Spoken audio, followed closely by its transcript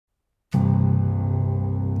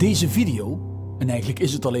Deze video, en eigenlijk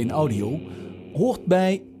is het alleen audio, hoort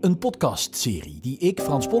bij een podcastserie die ik,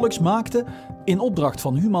 Frans Pollux, maakte in opdracht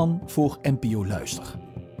van Human voor NPO Luister.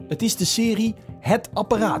 Het is de serie Het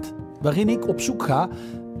Apparaat, waarin ik op zoek ga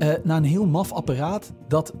naar een heel maf apparaat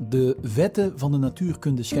dat de wetten van de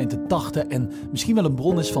natuurkunde schijnt te tarten en misschien wel een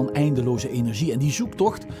bron is van eindeloze energie. En die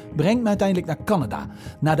zoektocht brengt me uiteindelijk naar Canada,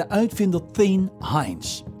 naar de uitvinder THANE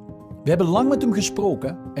HEINS. We hebben lang met hem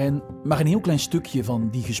gesproken en maar een heel klein stukje van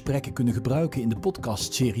die gesprekken kunnen gebruiken in de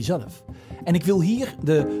podcastserie zelf. En ik wil hier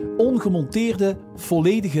de ongemonteerde,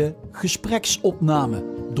 volledige gespreksopname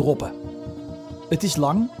droppen. Het is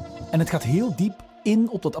lang en het gaat heel diep in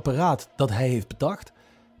op dat apparaat dat hij heeft bedacht,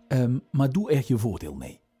 maar doe er je voordeel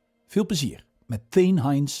mee. Veel plezier met THANE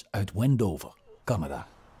HEINS uit Wendover, Canada.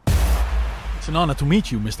 It's an honor to meet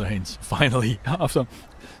you, Mr. Heins, finally.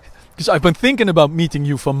 Because I've been thinking about meeting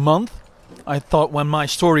you for a month. I thought when my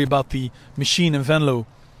story about the machine in Venlo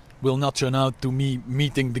will not turn out to me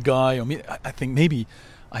meeting the guy, I think maybe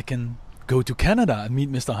I can go to Canada and meet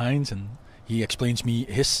Mr. Heins and he explains me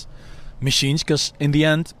his machines, because in the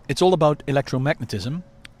end it's all about electromagnetism.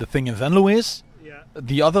 The thing in Venlo is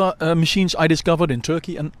the other machines I discovered in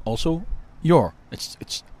Turkey and also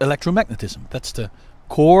it's electromagnetism. That's the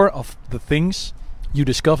core of the things you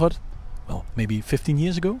discovered. Well, maybe 15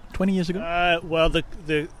 years ago, 20 years ago. Well,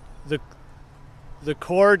 the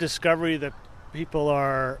core discovery that people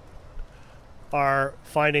are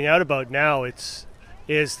finding out about now is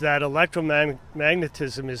that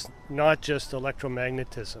electromagnetism is not just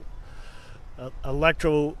electromagnetism.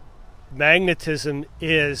 Electromagnetism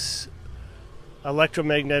is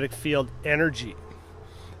electromagnetic field energy,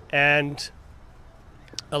 and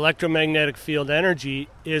electromagnetic field energy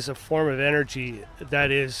is a form of energy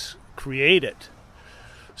that is created.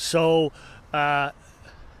 So on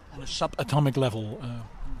a subatomic level,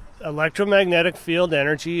 electromagnetic field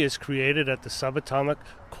energy is created at the subatomic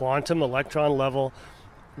quantum electron level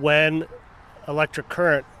when electric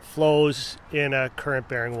current flows in a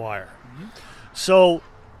current-bearing wire. Mm-hmm. So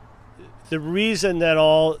the reason that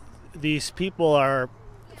all these people are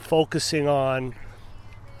focusing on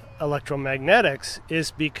electromagnetics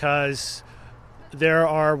is because there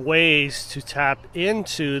are ways to tap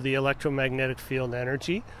into the electromagnetic field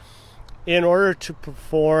energy in order to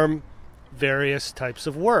perform various types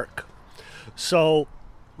of work. So,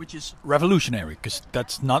 which is revolutionary, because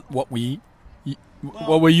that's not what we're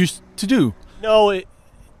used to do. No,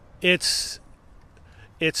 it's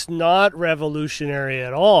not revolutionary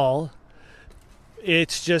at all.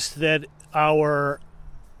 It's just that our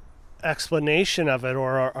explanation of it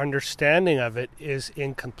or our understanding of it is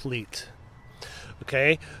incomplete.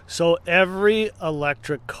 Okay, so every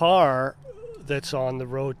electric car that's on the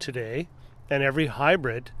road today, and every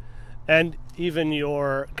hybrid, and even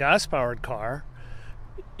your gas-powered car,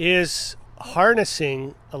 is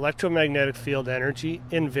harnessing electromagnetic field energy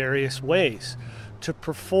in various ways to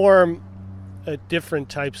perform different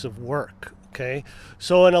types of work. Okay,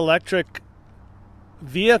 so an electric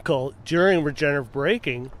vehicle during regenerative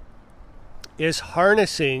braking is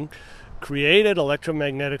harnessing created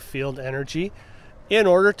electromagnetic field energy in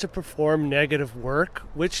order to perform negative work,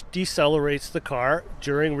 which decelerates the car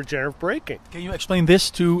during regenerative braking. Can you explain this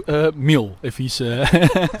to Miel, if he's...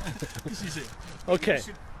 Okay.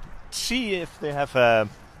 See if they have a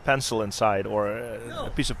pencil inside or a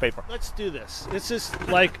piece of paper. Let's do this. This is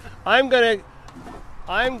like, I'm going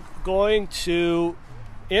to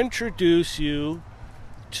introduce you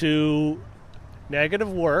to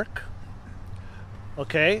negative work,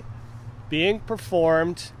 okay, being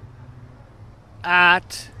performed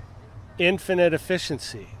at infinite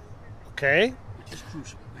efficiency, okay? Which is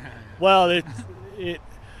crucial. Well, it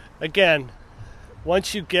again,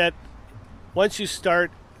 once you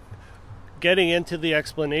start getting into the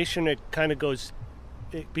explanation, it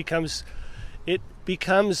becomes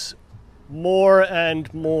more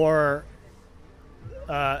and more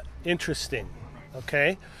interesting,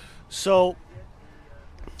 okay? So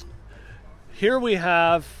here we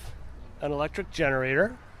have an electric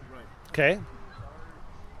generator, okay?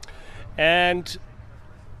 And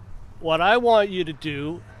what I want you to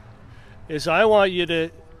do is I want you to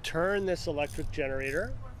turn this electric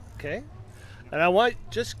generator, okay? And I want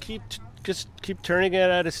just keep turning it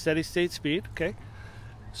at a steady state speed, okay?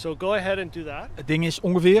 So go ahead and do that. Het ding is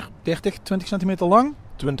ongeveer 20 centimeter lang.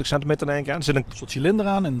 20 centimeter denk ik aan. Er zit een soort cilinder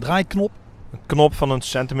aan, een draaiknop. Een knop van een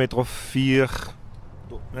centimeter of 4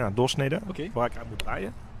 doorsneden, waar ik aan moet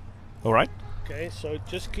draaien. Alright. Okay, so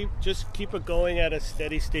just keep it going at a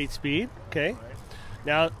steady state speed. Okay.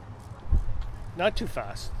 Now, not too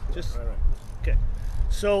fast. Okay.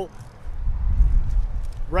 So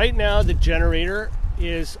right now the generator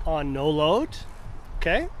is on no load.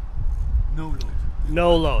 Okay. No load.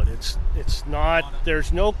 No load. It's not.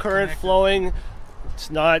 There's no current flowing. It's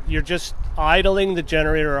not. You're just idling the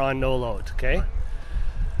generator on no load. Okay. Right.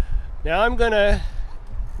 Now I'm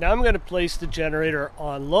gonna place the generator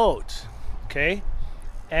on load. Okay,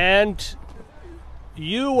 and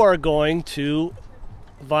you are going to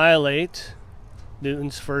violate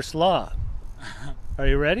Newton's first law. Are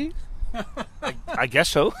you ready? I guess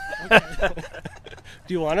so.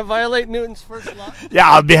 Do you want to violate Newton's first law?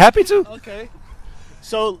 Yeah, I'd be happy to. Okay.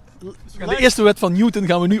 So De eerste wet van Newton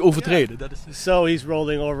gaan we nu overtreden. Dat is so he's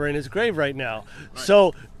rolling over in his grave right now. Right.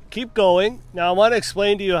 So keep going. Now I want to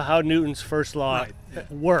explain to you how Newton's first law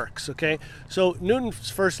works. Okay. So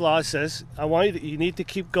Newton's first law says, you need to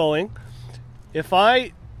keep going. If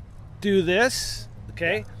I do this,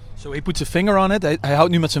 okay. So hij put zijn vinger on it. Hij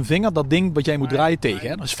houdt nu met zijn vinger dat ding wat jij moet draaien tegen.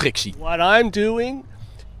 Hè? Dat is frictie. What I'm doing,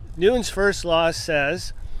 Newton's first law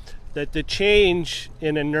says that the change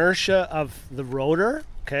in inertia of the rotor,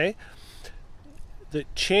 okay, the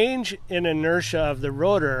change in inertia of the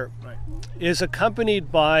rotor is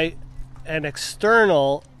accompanied by an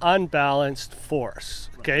external unbalanced force.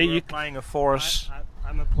 Okay, you're applying a force.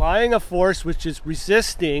 I'm applying a force which is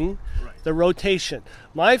resisting the rotation.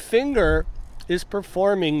 My finger is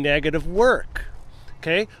performing negative work.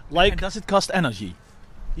 Okay, like. And does it cost energy?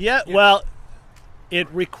 Yeah, well, it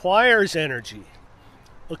requires energy.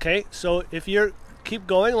 Okay, so if you keep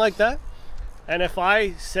going like that, and if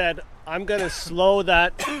I said I'm going to slow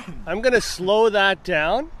that, I'm going to slow that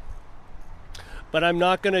down, but I'm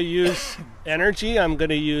not going to use energy. I'm going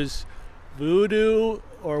to use voodoo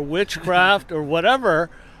or witchcraft or whatever.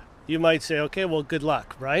 You might say, okay, well, good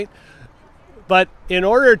luck, right? But in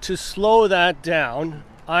order to slow that down,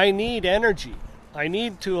 I need energy. I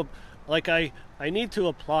need to, I need to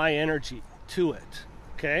apply energy to it.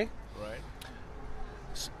 Okay. Right.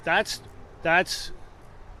 So that's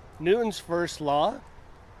Newton's first law,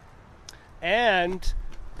 and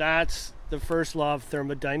that's the first law of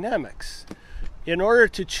thermodynamics. In order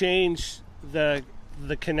to change the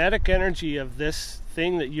kinetic energy of this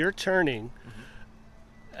thing that you're turning,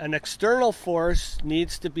 an external force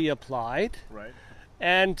needs to be applied,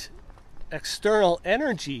 and external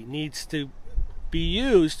energy needs to be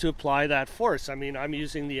used to apply that force. I mean, I'm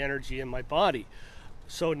using the energy in my body.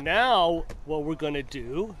 So now what we're going to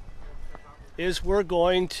do is we're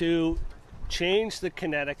going to change the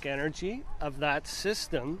kinetic energy of that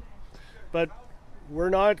system, but we're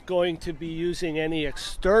not going to be using any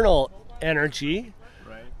external energy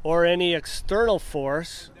or any external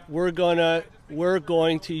force. We're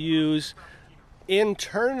going to use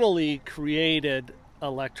internally created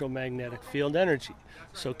electromagnetic field energy.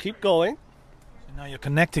 So keep going. So now you're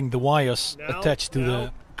connecting the wires attached to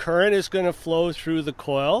the... Current is going to flow through the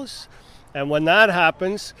coils, and when that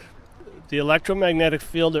happens, the electromagnetic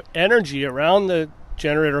field energy around the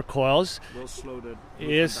generator coils will slow the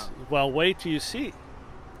is, well, wait till you see.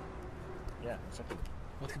 Yeah, exactly.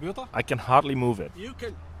 Wat gebeurt er? I can hardly move it.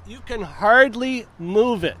 You can hardly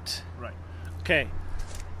move it. Right. Okay.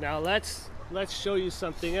 Now let's show you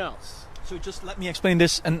something else. So just let me explain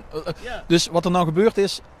this. En dus wat er nou gebeurd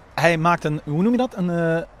is, hij maakt een, hoe noem je dat?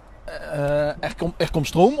 Er komt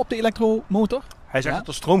stroom op de elektromotor. Hij zegt dat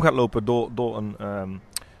er stroom gaat lopen door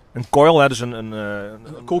een coil, hè, dus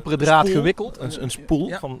een koperen draad spoel, gewikkeld. Een spoel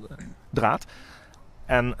van draad.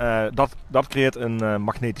 En dat creëert een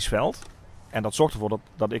magnetisch veld. En dat zorgt ervoor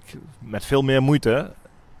dat ik met veel meer moeite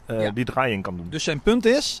die draaiing kan doen. Dus zijn punt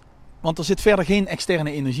is, want er zit verder geen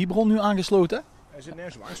externe energiebron nu aangesloten. Hij zit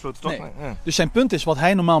nergens aangesloten, toch? Nee. Ja. Dus zijn punt is, wat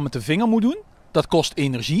hij normaal met de vinger moet doen, dat kost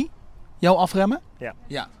energie, jou afremmen.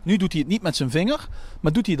 Ja. Nu doet hij het niet met zijn vinger,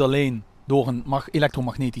 maar doet hij het alleen door een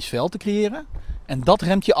elektromagnetisch veld te creëren. En dat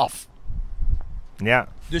remt je af. Ja.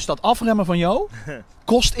 Dus dat afremmen van jou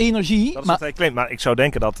kost energie. Dat is wat hij claimt. Maar ik zou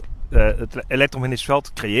denken dat het elektromagnetisch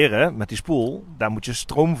veld creëren met die spoel, daar moet je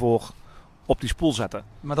stroom voor op die spoel zetten.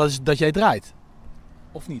 Maar dat is dat jij draait.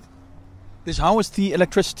 Of niet? Dus how is the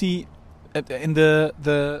electricity in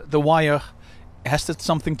the wire, has that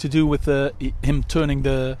something to do with him turning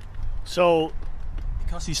the... So...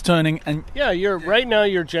 Because he's turning and... Yeah, right now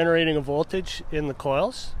you're generating a voltage in the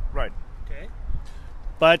coils. Right. Okay.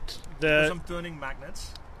 But there's some turning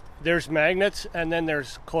magnets. There's magnets and then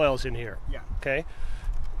there's coils in here. Yeah. Okay.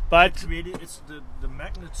 But the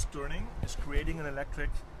magnets turning is creating an electric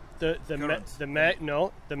current.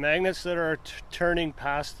 The magnets that are turning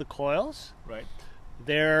past the coils. Right.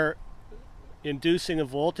 They're inducing a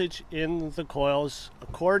voltage in the coils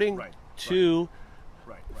according to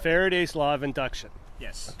Faraday's law of induction.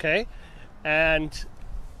 Yes. Okay. And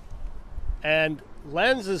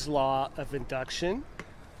Lenz's law of induction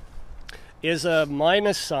is a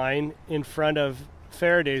minus sign in front of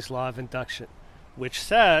Faraday's law of induction, which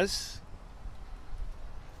says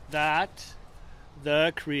that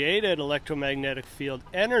the created electromagnetic field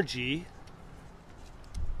energy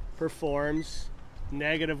performs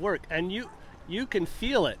negative work. And you can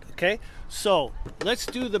feel it, okay? So, let's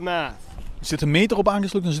do the math. Er zit een meter op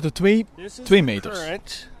aangesloten, dan zitten This is 2 the meters.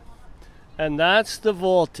 current, and that's the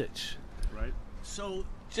voltage. Right. So,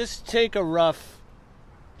 just take a rough,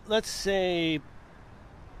 let's say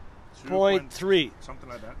 0.3. Something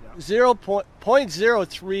like that, yeah.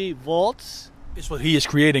 0.03 volts. Is what he is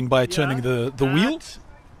creating by turning the wheel.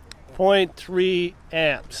 0.3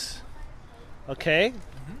 amps. Okay?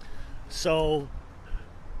 So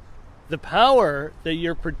the power that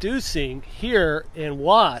you're producing here in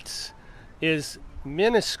watts is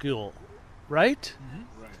minuscule, right?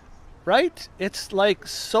 Right. Right? It's like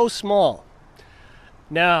so small.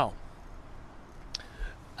 Now,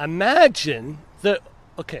 imagine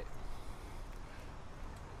okay.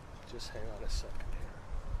 Just hang on a second here.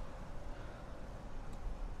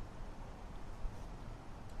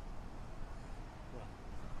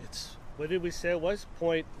 It's, what did we say it was?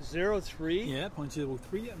 0.03 Yeah,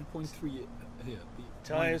 0.03 and 0.3 here.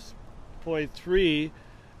 times 0.3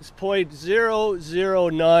 is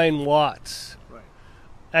 0.009 watts. Right.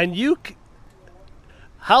 And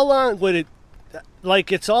how long would it,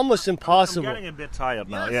 like it's almost impossible. I'm getting a bit tired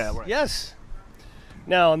now. Yes, Yeah, right. yes.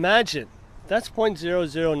 Now imagine, that's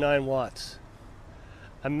 0.009 watts.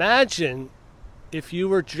 Imagine if you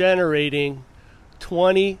were generating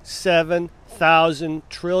 27,000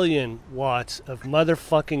 trillion watts of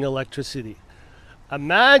motherfucking electricity.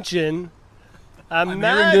 Imagine I'm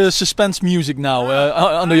hearing the suspense music now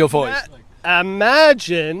under your voice.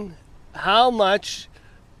 Imagine how much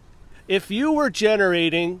if you were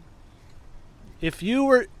generating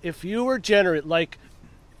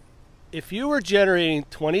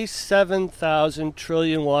 27,000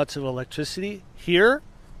 trillion watts of electricity here,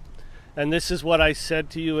 and this is what I said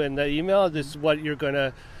to you in the email, this is what you're going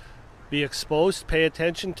to be exposed, pay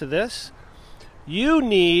attention to this. You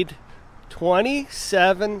need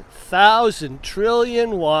 27,000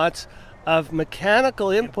 trillion watts of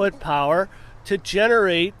mechanical input power to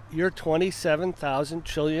generate your 27,000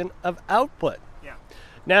 trillion of output. Yeah.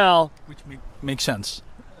 Now, Which makes sense.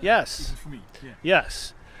 yes. For me. Yeah.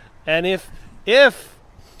 Yes. And if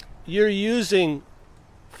you're using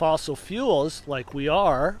fossil fuels like we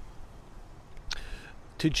are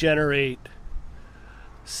to generate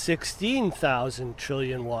 16,000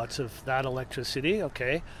 trillion watts of that electricity,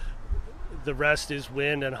 okay, the rest is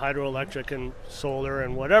wind and hydroelectric and solar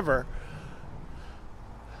and whatever,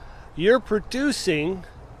 you're producing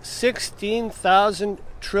 16,000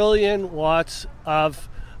 trillion watts of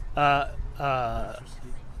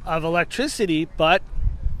electricity, but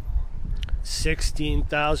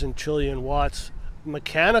 16,000 trillion watts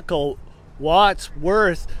mechanical watts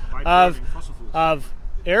worth of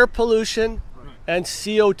air pollution and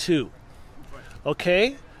CO2,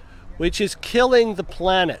 okay, which is killing the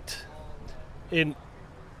planet.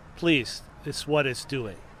 Please, it's what it's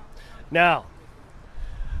doing. Now,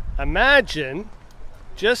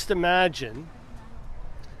 just imagine,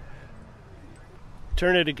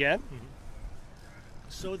 turn it again.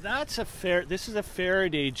 So this is a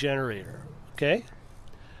Faraday generator, okay?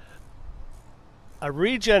 A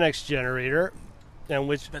ReGenX generator, and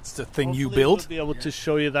which That's the thing you hopefully built. we'll be able to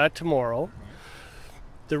show you that tomorrow.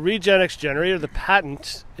 The ReGenX generator,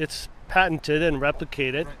 it's patented and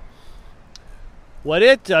replicated. What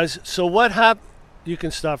it does, so what happens, you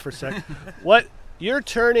can stop for a sec. What you're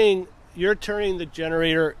turning the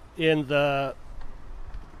generator in the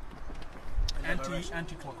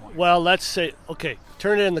Anti-clockwise. well, let's say, okay,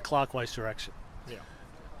 turn it in the clockwise direction. Yeah.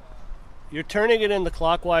 You're turning it in the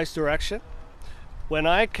clockwise direction. When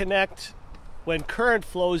current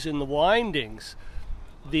flows in the windings,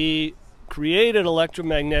 the created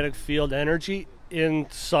electromagnetic field energy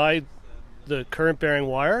inside the current-bearing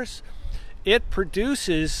wires, it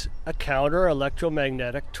produces a counter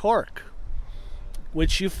electromagnetic torque,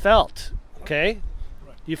 which you felt, okay?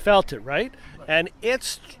 You felt it, right? And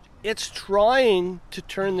it's trying to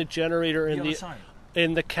turn the generator in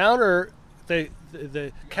the counter the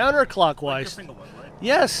counterclockwise.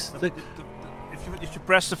 Yes. Yes. If you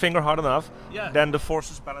press the finger hard enough, Yeah. then the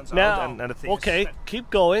forces balance Now, out and the thing okay, is keep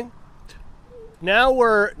going.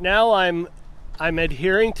 Now I'm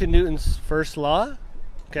adhering to Newton's first law.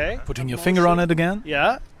 Okay. Putting your finger on it again.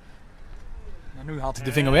 Ja. En nu haalt hij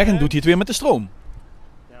de vinger weg en doet hij het weer met de stroom.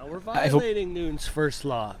 Now we're violating Newton's first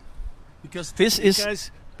law. Because this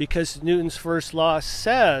is... Because Newton's first law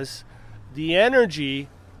says the energy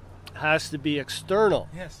has to be external.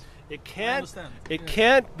 Yes. It I can't. understand. It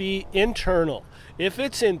can't be internal. If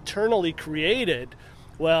it's internally created,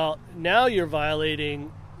 well, now you're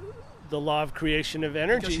violating the law of creation of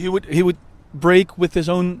energy. Because he would break with his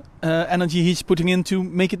own energy he's putting in to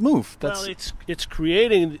make it move. Well, it's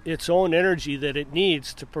creating its own energy that it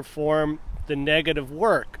needs to perform the negative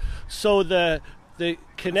work. So the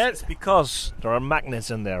kinetic. It's because there are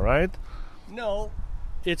magnets in there, right? No,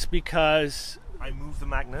 it's because I move the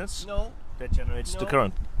magnets. no. That generates the No.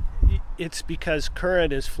 current. It's because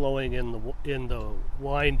current is flowing in the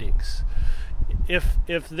windings. If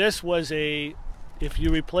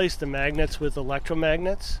you replace the magnets with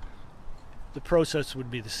electromagnets, the process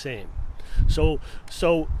would be the same. So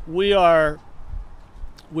we are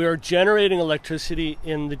generating electricity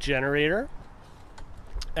in the generator,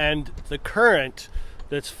 and the current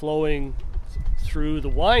that's flowing through the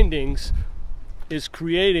windings is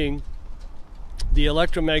creating the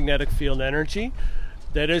electromagnetic field energy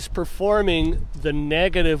that is performing the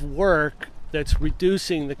negative work that's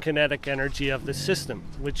reducing the kinetic energy of the system,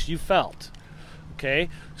 which you felt. Okay,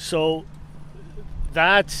 so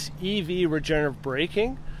that's EV regenerative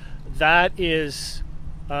braking. That is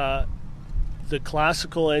the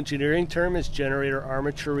classical engineering term is generator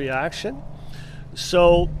armature reaction.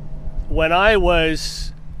 So when I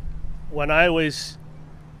was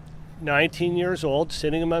 19 years old,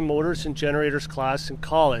 sitting in my motors and generators class in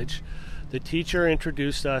college, the teacher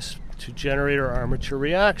introduced us to generator armature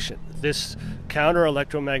reaction, this counter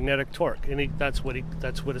electromagnetic torque, and that's what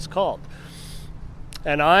it's called.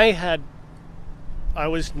 And I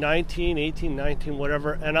was 19, 18, 19,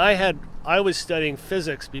 whatever, and I was studying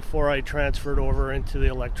physics before I transferred over into the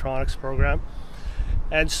electronics program.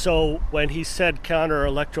 And so when he said counter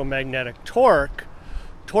electromagnetic torque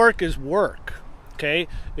is work. Okay,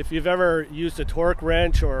 if you've ever used a torque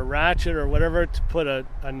wrench or a ratchet or whatever to put a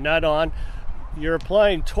nut on, you're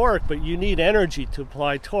applying torque, but you need energy to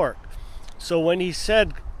apply torque. So when he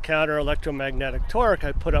said counter electromagnetic torque,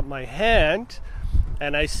 I put up my hand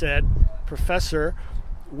and I said, Professor,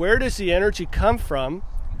 where does the energy come from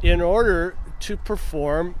in order to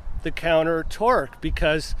perform the counter torque?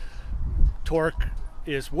 Because torque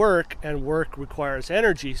is work and work requires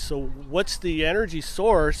energy. So what's the energy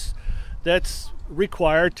source that's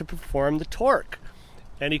required to perform the torque?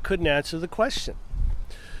 And he couldn't answer the question.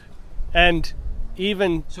 And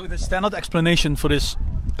even So the standard explanation for this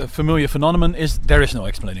familiar phenomenon is there is no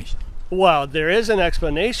explanation. well, there is an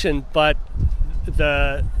explanation, but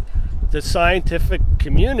the scientific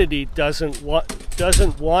community doesn't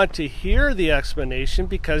want to hear the explanation,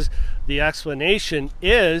 because the explanation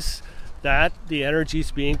is that the energy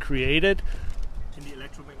is being created. In the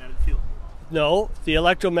electromagnetic field. No, the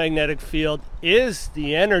electromagnetic field is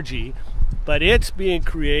the energy, but it's being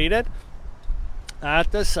created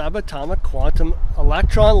at the subatomic quantum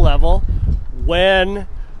electron level when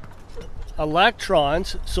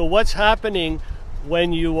electrons. So what's happening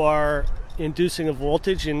when you are inducing a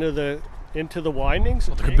voltage into the windings?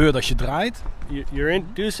 Wat er gebeurt als je draait? You're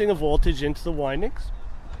inducing a voltage into the windings.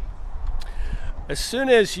 As soon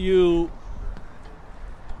as you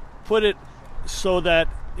put it so that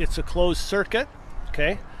it's a closed circuit,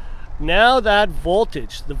 okay, now that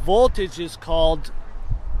voltage, the voltage is called,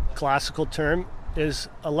 classical term, is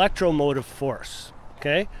electromotive force,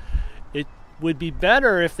 okay? It would be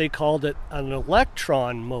better if they called it an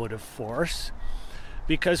electron motive force,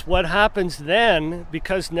 because what happens then,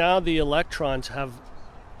 because now the electrons have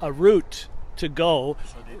a route to go,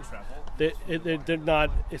 So they travel. they're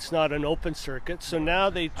not, it's not an open circuit, so now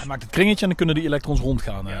they Hij maakt het kringetje en dan kunnen die elektrons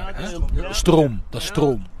rondgaan. Ja, hè? ja. Stroom, dat is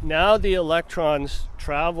stroom. now the electrons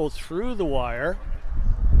travel through the wire,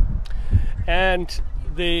 and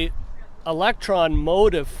the electron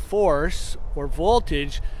motive force or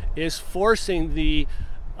voltage is forcing the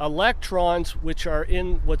electrons, which are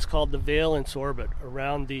in what's called the valence orbit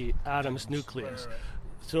around the atom's nucleus.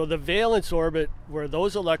 So the valence orbit, where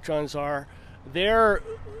those electrons are, they're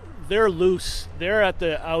loose. They're at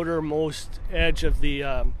the outermost edge of the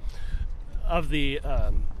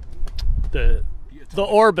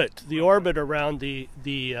orbit, the orbit around the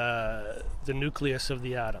nucleus of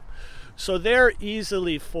the atom. So they're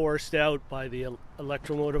easily forced out by the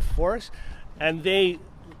electromotive force, and they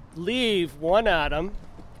leave one atom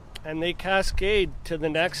and they cascade to the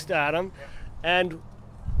next atom, and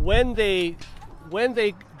when they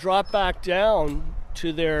drop back down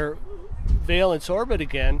to their valence orbit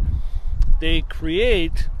again, they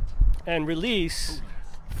create and release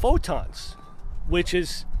photons, which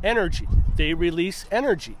is energy. They release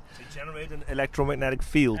energy. They generate an electromagnetic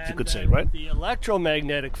field, you And could say, right? The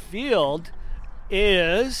electromagnetic field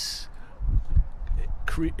is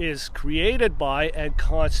is created by and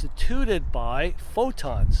constituted by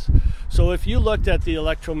photons. So if you looked at the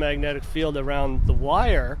electromagnetic field around the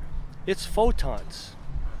wire, it's photons.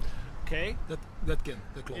 Okay? That can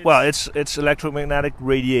the clock. Well, it's electromagnetic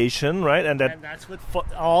radiation, right? And that's what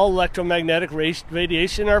all electromagnetic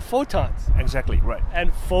radiation are photons. exactly right.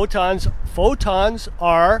 And photons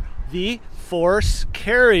are the force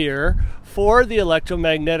carrier for the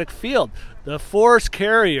electromagnetic field. The force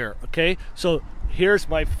carrier, okay? So here's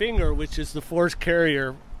my finger, which is the force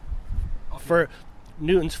carrier for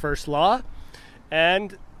Newton's first law,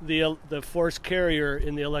 and the force carrier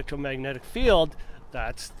in the electromagnetic field,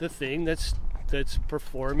 that's the thing that's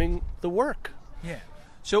performing the work. Yeah.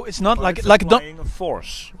 So it's not But it's like applying a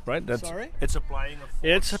force, right? Sorry? It's applying a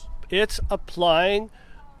force. It's applying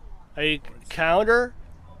a counter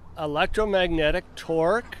electromagnetic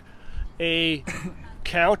torque, a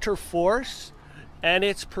counter force, and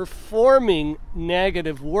it's performing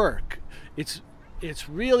negative work. It's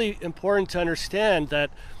really important to understand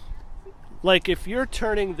that, like, if you're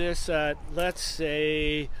turning this at, let's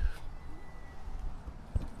say,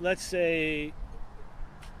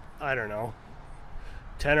 I don't know,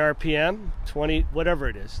 10 RPM, 20, whatever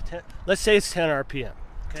it is. Let's say it's 10 RPM.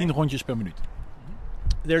 10 rondjes per minuut.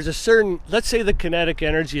 There's a certain, let's say the kinetic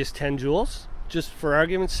energy is 10 joules, just for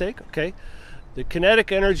argument's sake, okay? The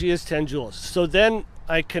kinetic energy is 10 joules. So then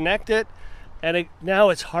I connect it, and now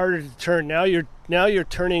it's harder to turn. Now you're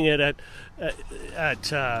turning it at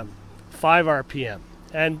 5 RPM,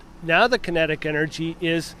 and now the kinetic energy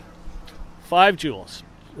is 5 joules.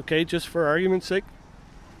 Okay, just for argument's sake.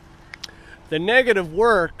 The negative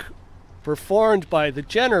work performed by the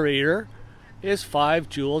generator is 5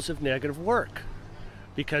 joules of negative work,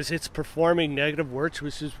 because it's performing negative work,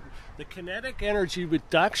 which is the kinetic energy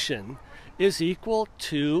reduction is equal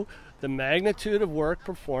to the magnitude of work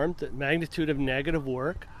performed, the magnitude of negative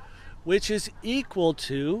work, which is equal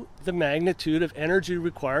to the magnitude of energy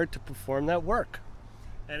required to perform that work.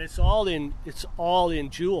 And it's all in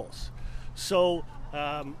joules. So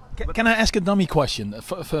Can I ask a dummy question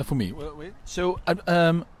for me? Wait. So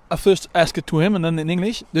I first ask it to him and then in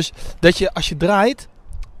English. Dus dat je als je draait,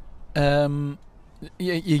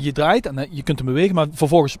 je draait en je kunt hem bewegen, maar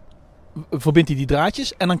vervolgens verbindt hij die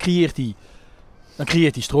draadjes en dan creëert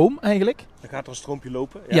hij stroom eigenlijk. Dan gaat er een stroompje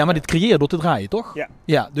lopen. Ja, maar dit creëert door te draaien, toch? Ja.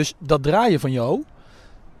 Ja, dus dat draaien van jou,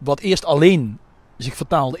 wat eerst alleen zich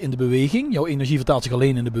vertaalde in de beweging, jouw energie vertaalt zich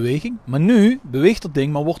alleen in de beweging, maar nu beweegt dat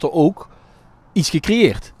ding, maar wordt er ook iets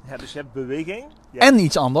gecreëerd. Ja, dus je hebt beweging. En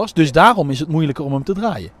iets anders, dus daarom is het moeilijker om hem te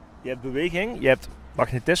draaien. Je hebt beweging, je hebt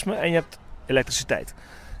magnetisme en je hebt elektriciteit.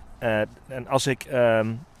 En als ik...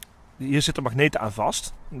 hier zitten magneten aan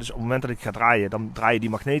vast. Dus op het moment dat ik ga draaien, dan draaien die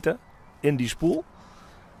magneten in die spoel.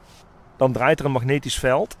 Dan draait er een magnetisch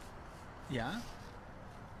veld. Ja.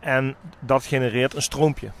 En dat genereert een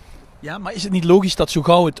stroompje. Ja, maar is het niet logisch dat zo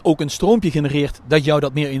gauw het ook een stroompje genereert, dat jou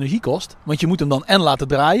dat meer energie kost? Want je moet hem dan en laten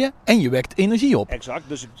draaien en je wekt energie op. Exact,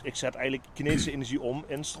 dus ik zet eigenlijk kinetische energie om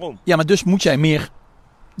in stroom. Ja, maar dus moet jij meer...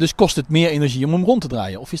 Dus kost het meer energie om hem rond te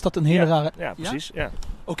draaien? Of is dat een hele rare... Ja, precies. Ja?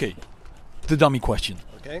 Oké. The dummy question.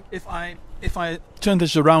 okay. If I turn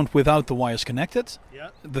this around without the wires connected, Yeah.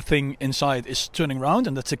 the thing inside is turning around,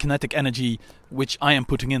 and that's the kinetic energy which I am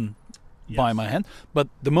putting in by Yes. my hand. But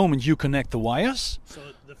the moment you connect the wires, So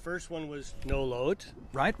the first one was no load.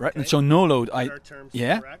 right? Okay. And so no load, Our terms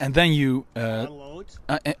yeah, correct. and then you Unload.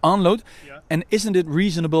 unload. Yeah. And isn't it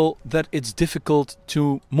reasonable that it's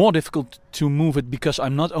more difficult to move it because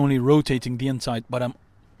I'm not only rotating the inside, but I'm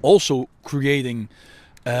also creating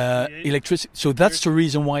electricity. So that's the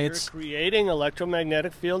reason why You're it's... creating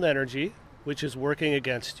electromagnetic field energy, which is working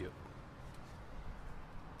against you.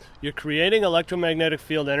 You're creating electromagnetic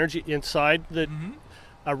field energy inside the,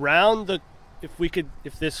 around the. If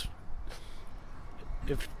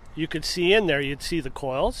you could see in there, you'd see the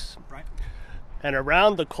coils. Right. And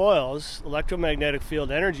around the coils, electromagnetic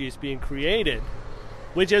field energy is being created,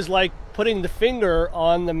 which is like putting the finger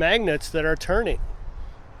on the magnets that are turning.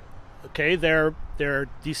 Okay, they're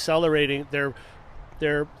decelerating.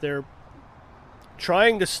 They're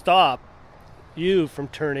trying to stop you from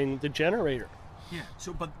turning the generator. Yeah.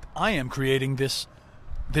 So, but I am creating this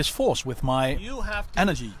force with my You have to.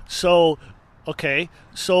 energy. So, okay,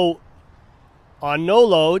 so on no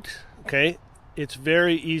load, okay, it's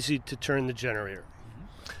very easy to turn the generator.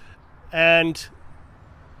 And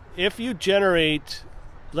if you generate,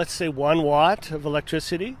 let's say 1 watt of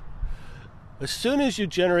electricity, as soon as you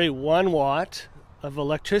generate 1 watt of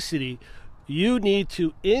electricity, you need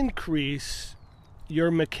to increase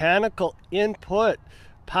your mechanical input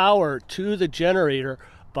power to the generator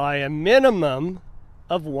by a minimum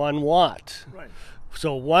of 1 watt. Right.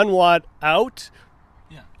 So 1 watt out.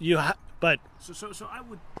 Yeah. But So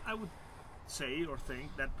I would say or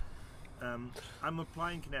think that I'm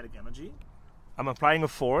applying kinetic energy. I'm applying a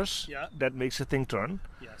force that makes the thing turn.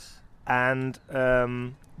 yes. And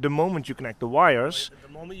the moment you connect the wires, The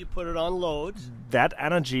moment you put it on load, that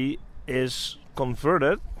energy is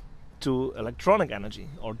converted to electronic energy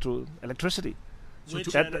or to electricity. So which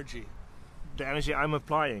that- energy? The energy I'm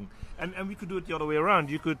applying, and we could do it the other way around.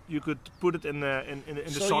 You could put it in the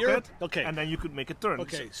So socket, okay. and then you could make it turn.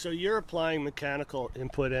 Okay, so you're applying mechanical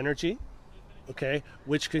input energy, okay,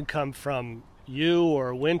 which can come from you or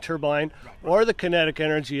a wind turbine, or the kinetic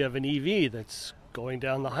energy of an EV that's going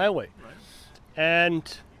down the highway. Right.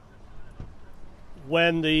 And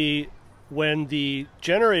when the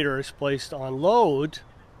generator is placed on load,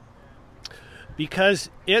 because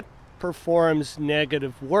it performs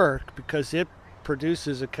negative work, because it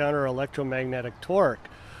produces a counter electromagnetic torque,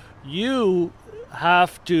 you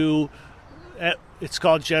have to, it's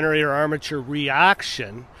called generator armature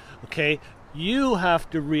reaction, okay? You have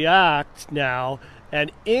to react now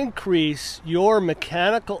and increase your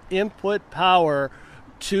mechanical input power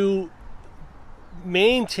to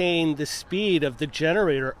maintain the speed of the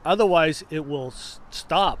generator. Otherwise, it will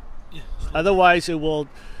stop. Yeah. Otherwise, it will.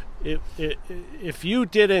 If you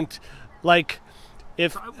didn't, like,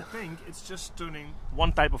 if So I would think it's just turning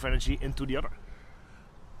one type of energy into the other.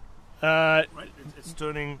 uh, Right? It's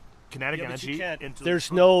turning kinetic yeah, but you energy can't. into. There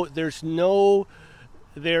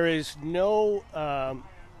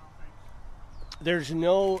is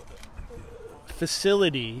no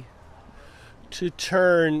facility to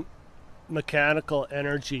turn mechanical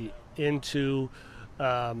energy into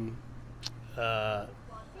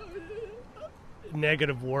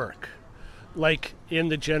negative work, like in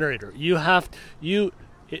the generator. You have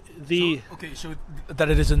So that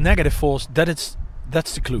it is a negative force. That's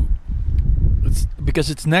the clue. Because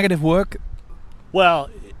it's negative work. well,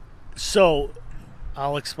 so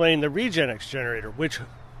I'll explain the ReGenX generator, which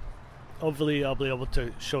hopefully I'll be able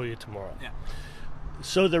to show you tomorrow. Yeah.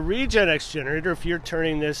 So the ReGenX generator, if you're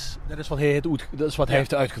turning this, Dat is wat hij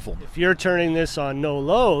heeft uitgevonden. if you're turning this on no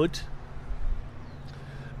load,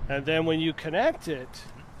 and then when you connect it,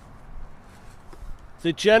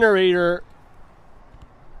 the generator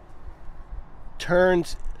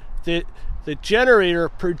turns, the generator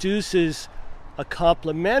produces a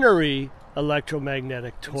complementary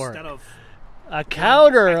electromagnetic torque. Instead of A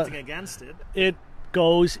counter, acting against it. it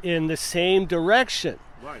goes in the same direction.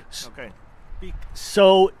 Right. Okay.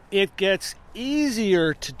 So it gets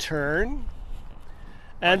easier to turn.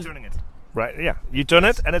 And Turning it. Right. Yeah. You turn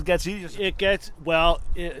it, and it gets easier. it gets, well,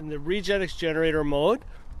 in the ReGenX generator mode,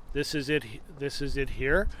 this is it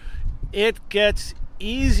here. It gets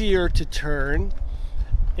easier to turn,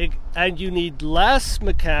 and you need less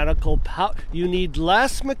mechanical power. You need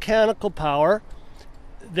less mechanical power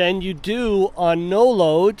than you do on no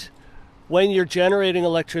load when you're generating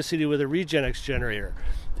electricity with a ReGenX generator.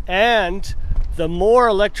 And the more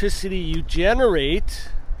electricity you generate,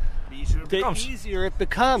 the easier it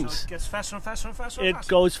becomes. So it gets faster and faster and faster. It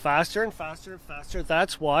goes faster and faster and faster.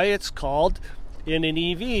 That's why it's called, in an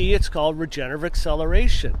EV, it's called regenerative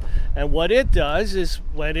acceleration. And what it does is,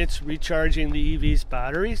 when it's recharging the EV's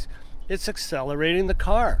batteries, it's accelerating the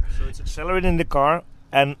car. So it's accelerating the car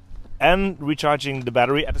and recharging the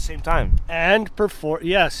battery at the same time. And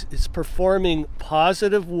it's performing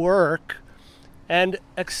positive work and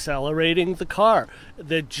accelerating the car.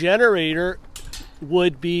 The generator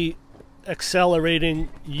would be accelerating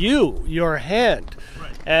your hand.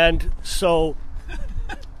 Right. And so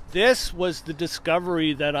this was the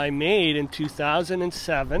discovery that I made in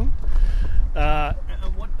 2007. And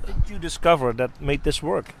what did you discover that made this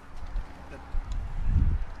work?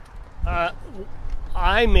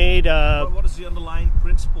 I made What is the underlying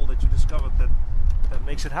principle that you discovered that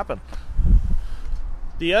makes it happen?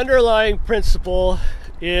 the underlying principle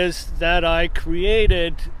is that I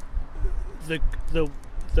created the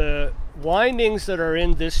windings that are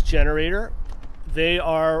in this generator. They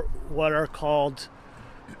are what are called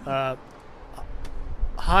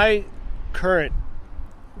high current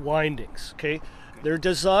windings. Okay, they're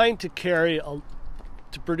designed to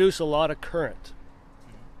to produce a lot of current.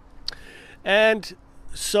 And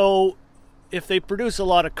so, if they produce a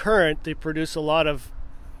lot of current, they produce a lot of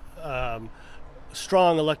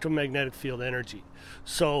strong electromagnetic field energy.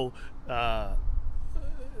 So, and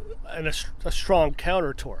a strong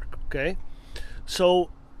counter torque. Okay, so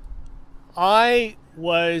I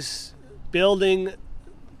was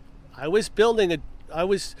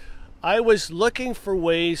looking for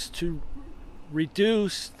ways to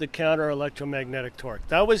reduce the counter electromagnetic torque.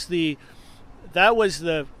 That was the that was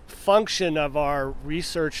the function of our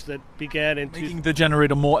research that began in Making the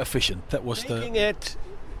generator more efficient. That was making it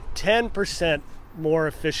 10% more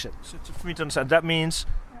efficient. So for me to understand, that means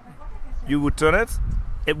you would turn it,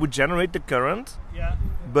 it would generate the current, Yeah.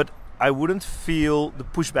 but I wouldn't feel the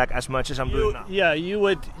pushback as much as I'm doing now. Yeah, you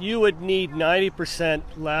would need 90%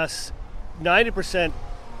 less, 90%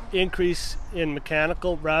 increase in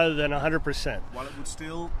mechanical rather than 100%. While it would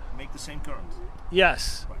still make the same current.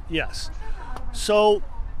 Yes, yes. So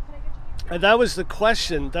that was the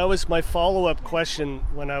question. That was my follow-up question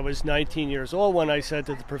when I was 19 years old, when I said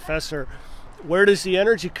to the professor, where does the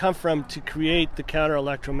energy come from to create the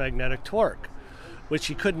counter-electromagnetic torque? Which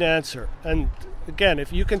he couldn't answer. And again,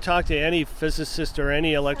 if you can talk to any physicist or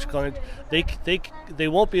any electrical, they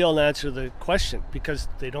won't be able to answer the question because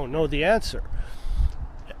they don't know the answer.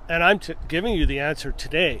 And I'm giving you the answer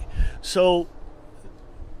today. So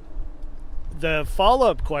the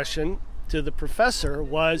follow-up question to the professor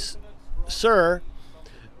was, sir,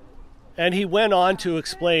 and he went on to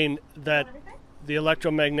explain that the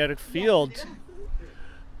electromagnetic field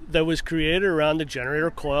that was created around the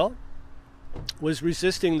generator coil was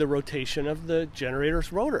resisting the rotation of the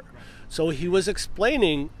generator's rotor. So he was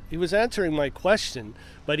explaining, he was answering my question,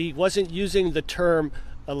 but he wasn't using the term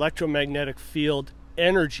electromagnetic field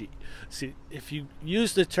energy. See, if you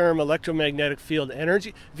use the term electromagnetic field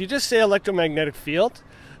energy, if you just say electromagnetic field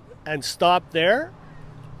and stop there,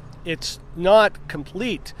 it's not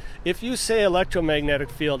complete. If you say electromagnetic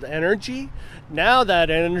field energy, now that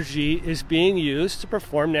energy is being used to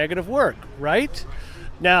perform negative work, right?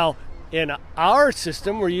 Now, in our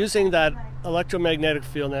system, we're using that electromagnetic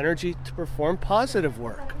field energy to perform positive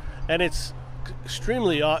work. And it's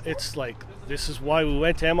extremely, it's like, this is why we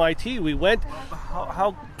went to MIT. We went...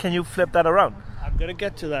 How can you flip that around? I'm going to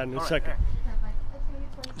get to that in a second.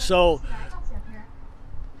 So,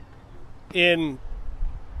 in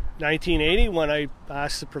 1980, when I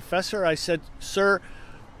asked the professor, I said, sir,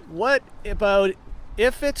 what about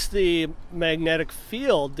if it's the magnetic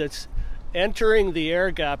field that's entering the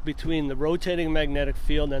air gap between the rotating magnetic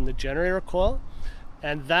field and the generator coil,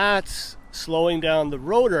 and that's slowing down the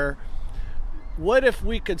rotor, what if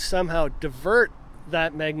we could somehow divert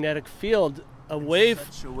that magnetic field away?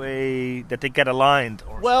 Such a way that they get aligned?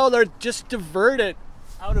 Or well, they're just divert it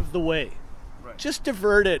out of the way. Right. Just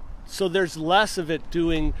divert it so there's less of it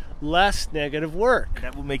doing less negative work.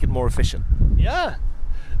 that will make it more efficient. Yeah.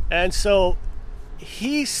 And so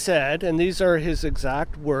he said, and these are his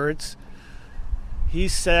exact words, he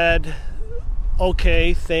said,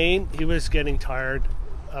 okay, Thane, he was getting tired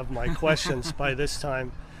of my questions by this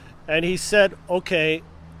time. And he said, okay,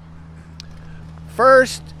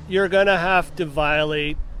 first you're going to have to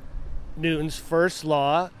violate Newton's first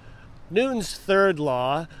law, Newton's third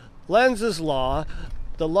law, Lenz's law,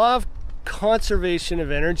 the law of conservation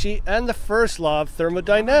of energy, and the first law of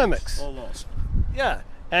thermodynamics. All laws. Yeah.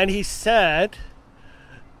 And he said,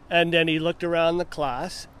 and then he looked around the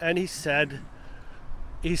class and he said,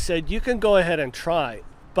 you can go ahead and try,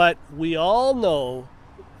 but we all know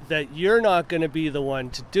that you're not going to be the one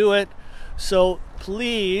to do it. So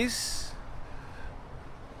please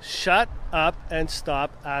shut up and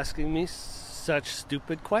stop asking me such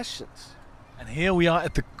stupid questions. And here we are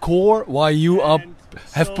at the core why you And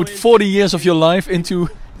have so put in- 40 years of your life into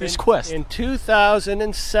this quest. In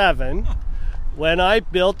 2007, when I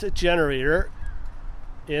built a generator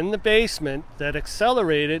in the basement that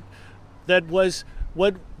accelerated, that was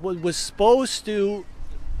what was supposed to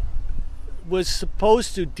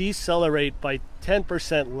decelerate by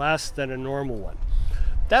 10% less than a normal one.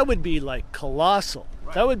 That would be like colossal.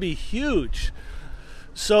 Right. That would be huge.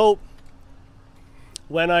 So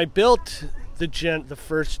when I built the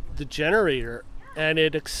generator and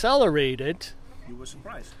it accelerated, You were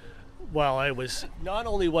surprised. well, I was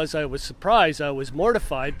surprised, I was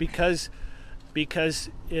mortified because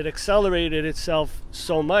it accelerated itself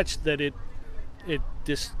so much that it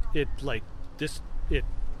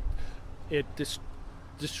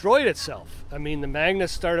destroyed itself. I mean, the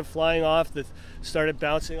magnets started flying off, started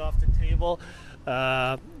bouncing off the table.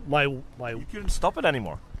 You couldn't stop it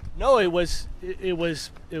anymore. No,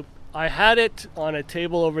 I had it on a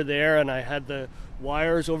table over there, and I had the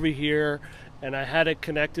wires over here, and I had it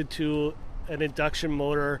connected to an induction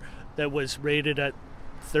motor that was rated at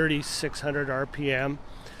 3,600 RPM.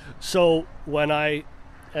 So I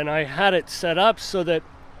had it set up so that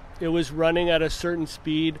it was running at a certain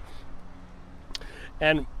speed,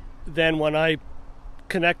 and then when I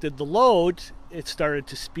connected the load, it started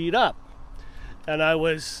to speed up, and I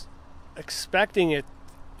was expecting it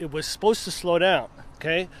was supposed to slow down,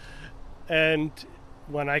 okay? And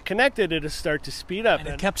when I connected it, it started to speed up. And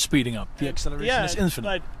it kept speeding up. The acceleration is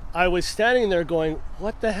infinite. But I was standing there going,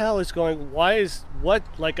 what the hell is going,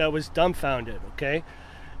 like I was dumbfounded, okay?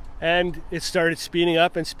 And it started speeding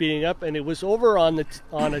up, and it was over on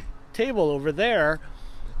a table over there,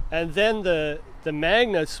 and then the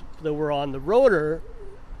magnets that were on the rotor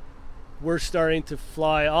were starting to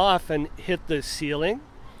fly off and hit the ceiling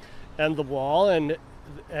and the wall, and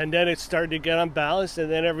then it started to get unbalanced,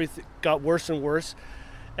 and then everything got worse and worse.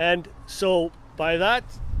 And so by that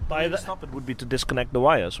stop it would be to disconnect the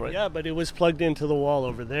wires, right? Yeah, but it was plugged into the wall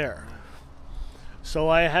over there. So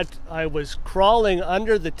I was crawling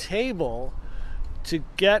under the table to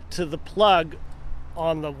get to the plug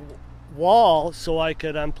on the wall so I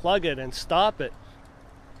could unplug it and stop it.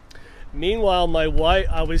 Meanwhile,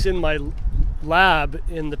 I was in my lab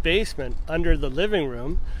in the basement under the living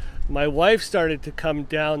room. My wife started to come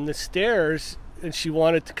down the stairs, and she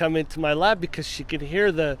wanted to come into my lab because she could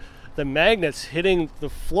hear the magnets hitting the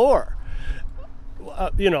floor.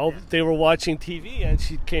 They were watching TV, and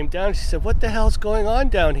she came down and she said, "What the hell's going on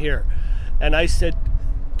down here?" And I said,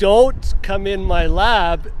 "Don't come in my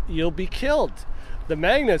lab, you'll be killed." The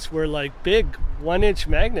magnets were like big 1-inch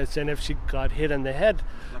magnets, and if she got hit in the head,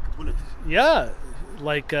 Like a bullet. yeah,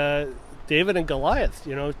 like David and Goliath,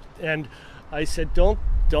 And I said, don't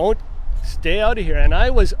stay out of here. And I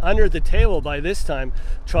was under the table by this time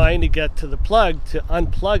trying to get to the plug to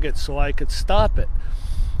unplug it so I could stop it.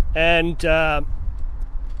 And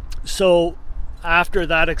so after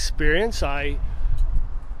that experience, I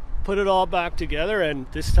put it all back together, and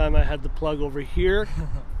this time I had the plug over here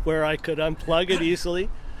where I could unplug it easily.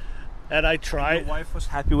 And I tried. Your wife was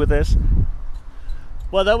happy with this?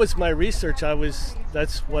 Well, that was my research.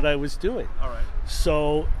 That's what I was doing. All right.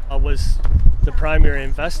 So I was the primary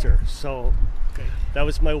investor. So that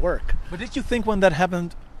was my work. But did you think when that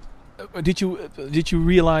happened, did you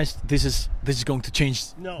realize this is going to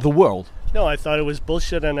change the world? No, I thought it was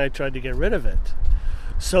bullshit, and I tried to get rid of it.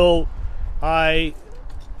 So I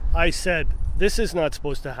said, this is not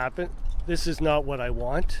supposed to happen. This is not what I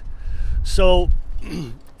want. So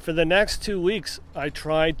for the next 2 weeks, I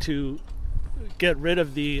tried to get rid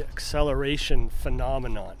of the acceleration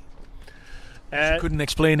phenomenon. And you couldn't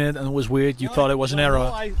explain it, and it was weird. You thought it was an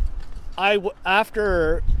error.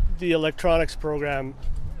 After the electronics program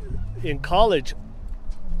in college,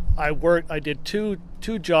 I did two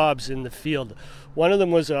jobs in the field. One of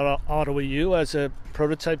them was at Ottawa U as a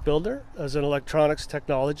prototype builder, as an electronics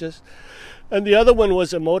technologist, and the other one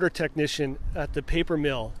was a motor technician at the paper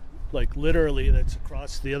mill, like literally that's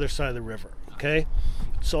across the other side of the river. Okay,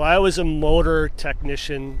 so I was a motor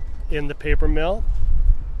technician in the paper mill,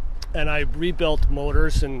 and I rebuilt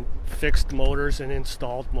motors and fixed motors and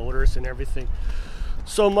installed motors and everything.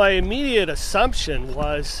 So my immediate assumption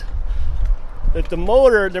was that the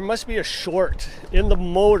motor, there must be a short in the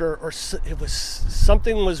motor, or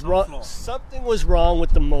something was wrong. Something was wrong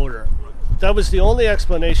with the motor. That was the only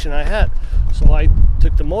explanation I had. So I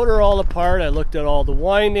took the motor all apart. I looked at all the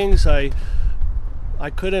windings. I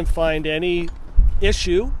couldn't find any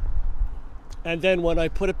issue. And then when I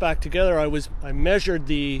put it back together, I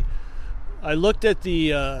looked at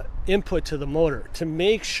the input to the motor to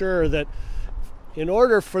make sure that in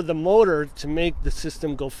order for the motor to make the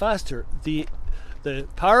system go faster, the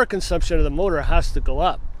power consumption of the motor has to go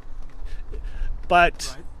up.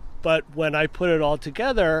 But when I put it all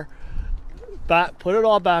together, put it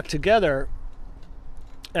all back together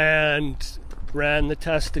and ran the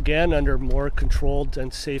test again under more controlled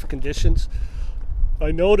and safe conditions,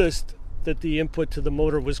 I noticed that the input to the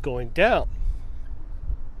motor was going down.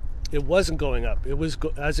 It wasn't going up. It was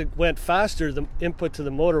as it went faster, the input to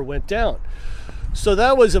the motor went down. So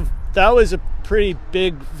that was a pretty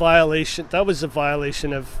big violation. That was a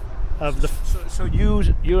violation of the. So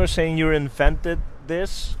you are saying you invented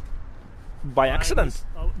this by accident,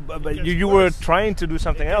 but you were trying to do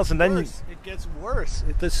something else, and then it gets worse.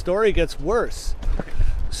 The story gets worse.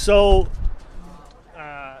 So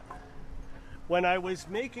when I was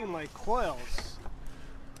making my coils,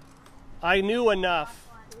 I knew enough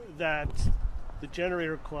that the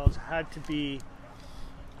generator coils had to be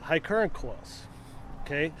high current coils.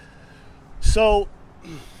 Okay, so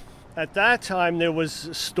at that time there was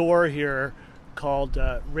a store here called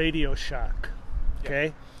Radio Shack.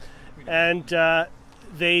 Okay, and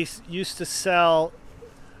they used to sell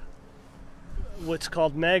what's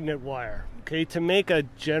called magnet wire. Okay, to make a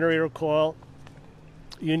generator coil,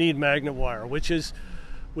 you need magnet wire, which is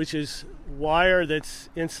wire that's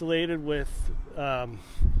insulated with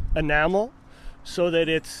enamel, so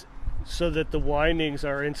that the windings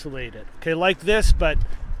are insulated. Okay, like this, but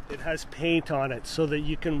it has paint on it so that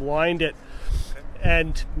you can wind it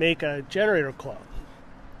and make a generator coil.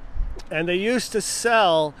 And they used to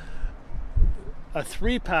sell a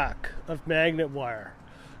 3-pack of magnet wire.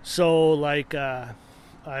 So like, I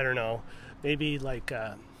don't know, maybe like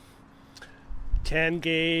 10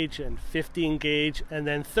 gauge and 15 gauge and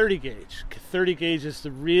then 30 gauge. 30 gauge is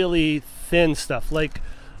the really thin stuff, like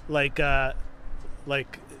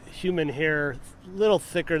human hair, a little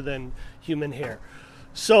thicker than human hair.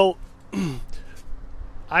 So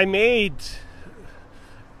I made,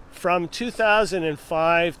 from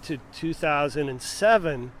 2005 to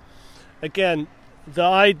 2007, again, the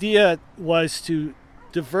idea was to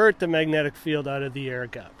divert the magnetic field out of the air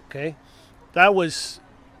gap. Okay, that was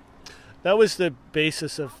the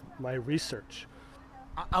basis of my research.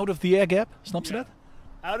 Out of the air gap, snap je dat?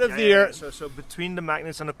 Out of the air. So between the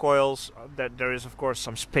magnets and the coils, that there is of course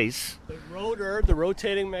some space. The rotor, the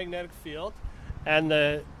rotating magnetic field, and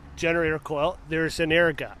the generator coil, there's an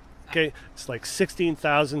air gap. Okay, it's like 16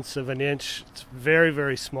 thousandths of an inch. It's very,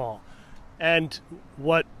 very small. And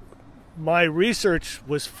what my research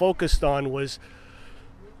was focused on was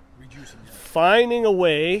finding a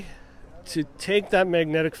way to take that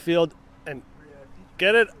magnetic field and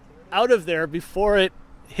get it out of there before it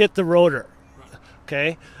hit the rotor.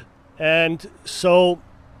 Okay, and so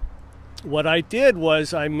what I did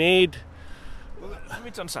was I made. Let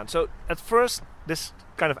me understand. So at first, this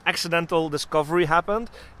kind of accidental discovery happened.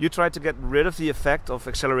 You tried to get rid of the effect of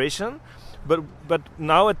acceleration, but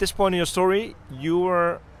now at this point in your story, you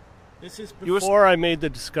were. This is before I made the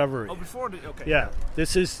discovery. Oh, before the okay. Yeah,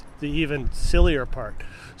 this is the even sillier part.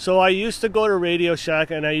 So I used to go to Radio Shack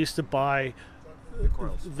and I used to buy The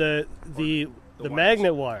coils. the wires.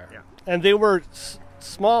 magnet wire, Yeah. and they were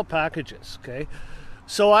small packages. Okay,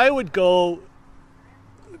 so I would go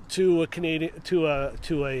to a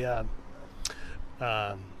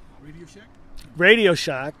Radio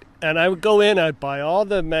Shack, and I would go in. I'd buy all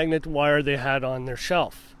the magnet wire they had on their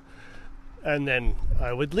shelf, and then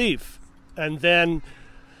I would leave, and then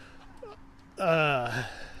I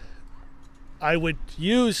would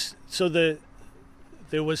use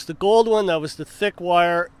there was the gold one, that was the thick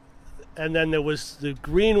wire, and then there was the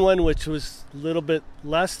green one, which was a little bit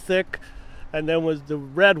less thick, and then was the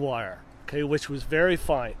red wire, okay, which was very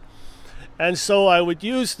fine. And so I would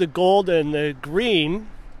use the gold and the green,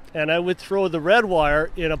 and I would throw the red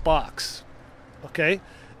wire in a box, okay,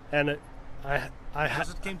 and Because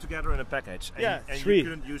it came together in a package, and, Yeah, and three. you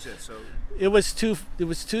couldn't use it. So it was too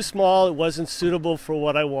small. It wasn't suitable for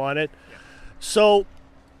what I wanted. Yeah. So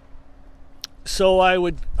I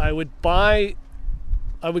would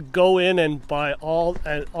go in and buy all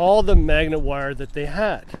the magnet wire that they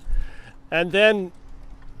had, and then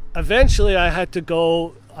eventually I had to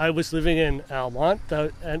go. I was living in Almont,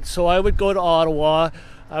 and so I would go to Ottawa.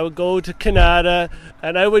 I would go to Canada,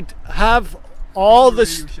 and I would have all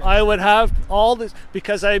this. I would have all this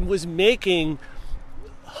because I was making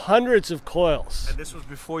hundreds of coils. and this was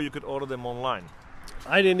before you could order them online.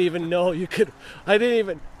 I didn't even know you could. I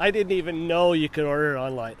didn't even know you could order it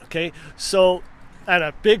online. Okay, so and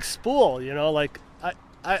a big spool, like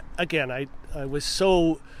I was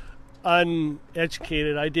so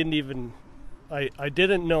uneducated. I didn't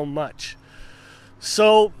know much.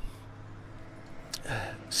 So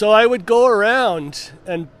I would go around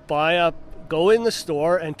and go in the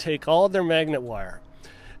store and take all their magnet wire.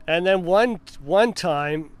 And then one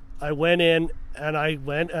time I went in and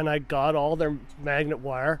I got all their magnet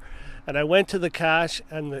wire, and I went to the cash,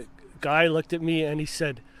 and the guy looked at me and he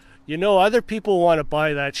said, other people want to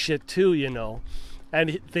buy that shit too,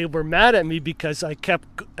 And they were mad at me because I kept,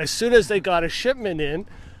 as soon as they got a shipment in,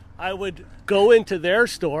 I would go into their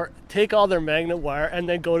store, take all their magnet wire, and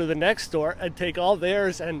then go to the next store and take all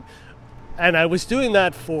theirs. And I was doing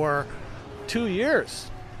that for 2 years,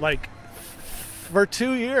 for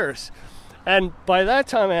 2 years. And by that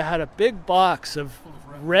time I had a big box of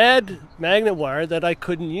red magnet wire that I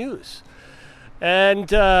couldn't use. And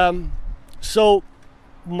so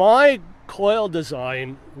my coil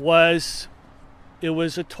design was a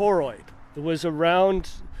toroid. It was a round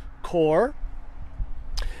core,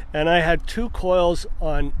 and I had 2 coils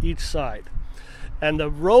on each side. And the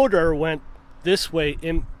rotor went this way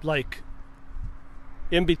in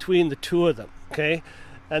between the 2 of them, okay?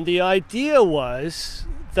 And the idea was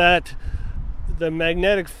that the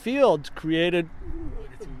magnetic field created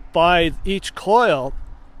by each coil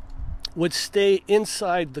would stay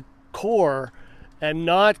inside the core and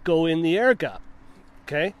not go in the air gap,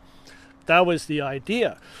 okay? That was the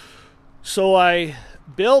idea. So I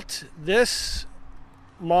built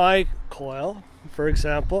my coil, for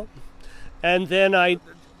example, and then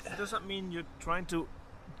Does that mean you're trying to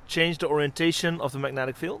change the orientation of the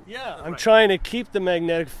magnetic field? Yeah, I'm trying to keep the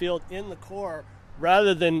magnetic field in the core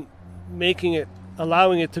rather than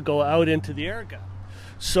allowing it to go out into the air gap.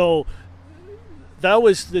 So that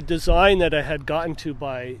was the design that I had gotten to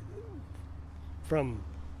from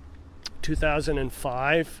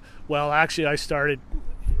 2005. Well, actually, I started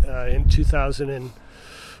in 2000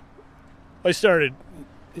 I started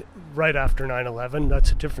right after 9/11.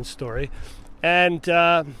 That's a different story. And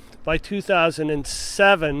by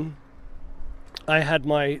 2007, I had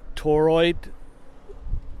my toroid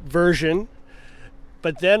version,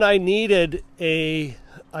 but then I needed a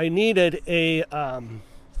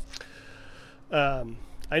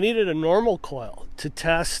normal coil to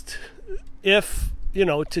test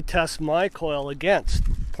to test my coil against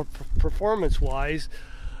performance-wise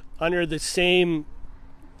under the same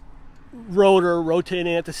rotor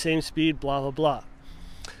rotating at the same speed, blah blah blah.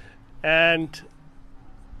 And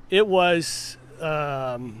it was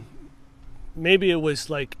maybe it was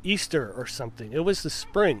like Easter or something. It was the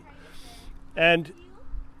spring, and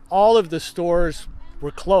all of the stores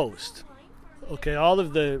were closed. Okay, all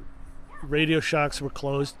of the Radio Shacks were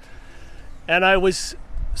closed, and I was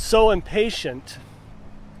so impatient.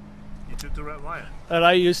 You took the red wire. And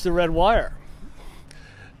I used the red wire,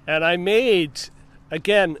 and I made,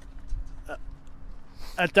 again,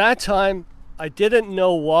 at that time I didn't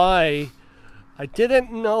know why the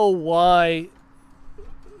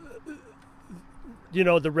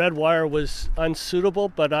red wire was unsuitable,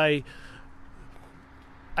 but I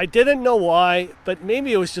didn't know why, but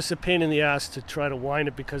maybe it was just a pain in the ass to try to wind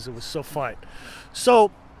it because it was so fine.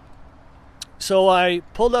 So I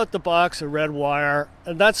pulled out the box of red wire,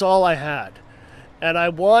 and that's all I had. And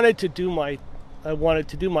I didn't want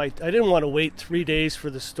to wait 3 days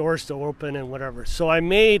for the stores to open and whatever. So I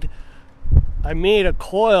made a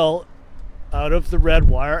coil out of the red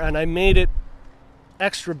wire, and I made it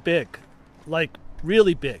extra big, like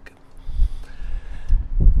really big.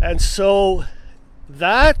 And so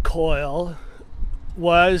that coil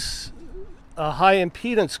was a high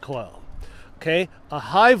impedance coil, okay? A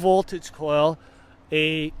high voltage coil,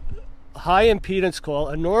 a high impedance coil.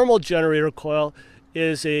 A normal generator coil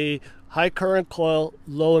is a high current coil,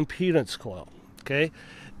 low impedance coil, okay?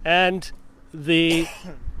 And the...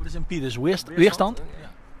 What is impedance? Weerstand?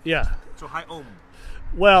 Yeah. So high ohm.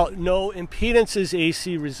 Well, no, impedance is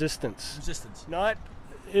AC resistance. Resistance.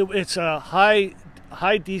 It's a high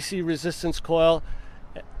DC resistance coil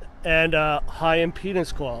and a high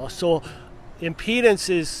impedance coil. So impedance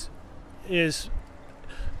is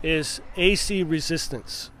AC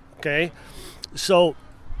resistance. Okay, so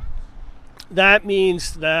that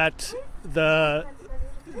means that the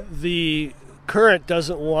current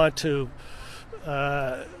doesn't want to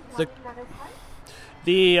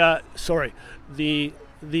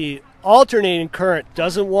the alternating current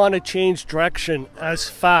doesn't want to change direction as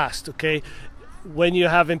fast. Okay, when you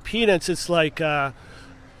have impedance, it's like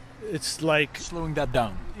slowing that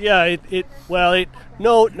down. Yeah,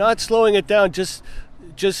 no, not slowing it down, just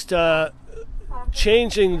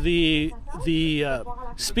changing the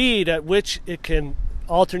speed at which it can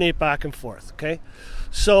alternate back and forth. Okay,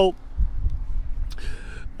 so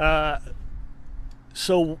the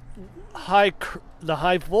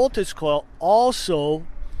high voltage coil also,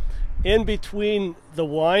 in between the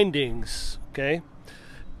windings, okay,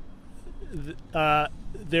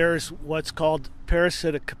 there's what's called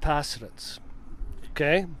parasitic capacitance.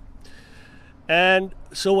 Okay, and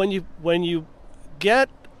so when you get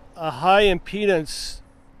a high impedance,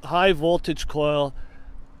 high voltage coil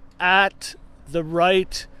at the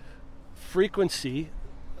right frequency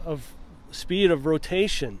of speed of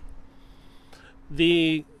rotation,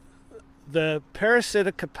 the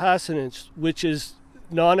parasitic capacitance, which is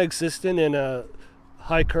non-existent in a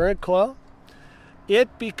high current coil,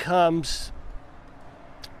 it becomes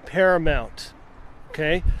paramount.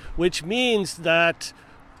 Okay, which means that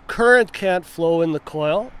current can't flow in the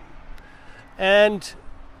coil, and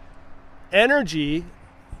energy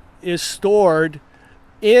is stored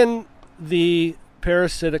in the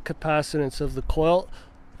parasitic capacitance of the coil,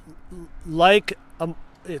 like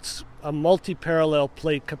it's a multi-parallel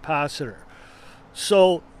plate capacitor.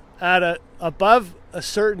 So above a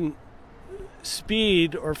certain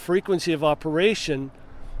speed or frequency of operation,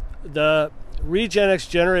 the ReGenX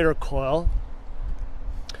generator coil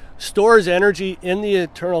stores energy in the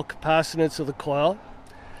internal capacitance of the coil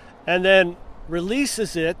and then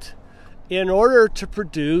releases it in order to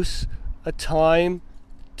produce a time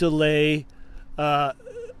delay, to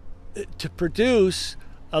produce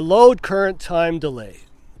a load current time delay,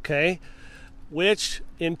 okay, which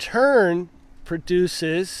in turn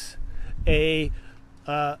produces a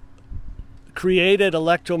created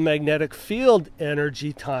electromagnetic field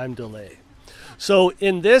energy time delay. So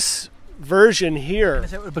in this version here...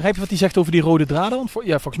 Begrijp je wat hij zegt over die rode draden? Want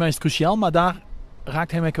ja, volgens mij is het cruciaal, maar daar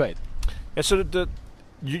raakt hij mij kwijt. Yeah, so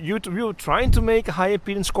you were trying to make a high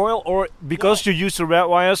impedance coil, or because you used the red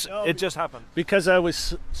wires, it just happened? Because I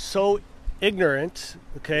was so ignorant,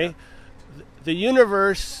 okay? The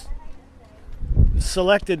universe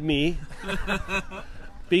selected me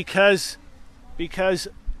because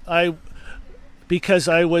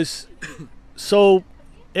I was so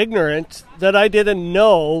ignorant that I didn't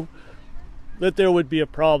know that there would be a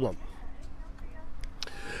problem.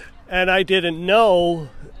 And I didn't know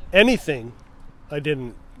anything. I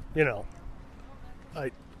didn't, you know,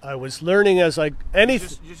 I was learning as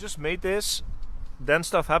anything. You just made this, then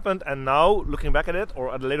stuff happened, and now, looking back at it,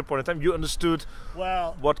 or at a later point in time, you understood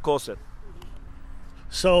what caused it.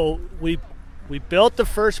 So we built the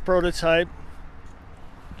first prototype.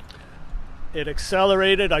 It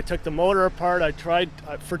accelerated. I took the motor apart. I tried,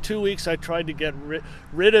 for 2 weeks, I tried to get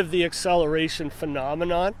rid of the acceleration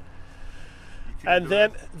phenomenon. And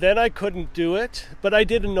then I couldn't do it, but I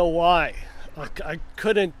didn't know why. I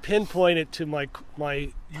couldn't pinpoint it to my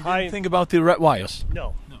You didn't think about the red wires?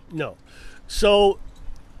 No. So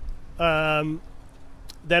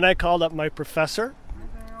then I called up my professor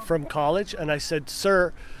from college and I said,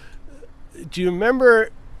 "Sir, do you remember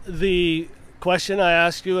the question I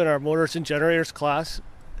asked you in our motors and generators class?"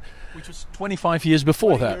 Which was 25 years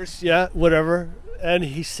before that. Years, yeah, whatever. And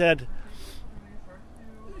he said,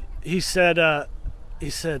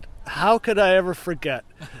 "How could I ever forget?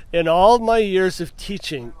 In all my years of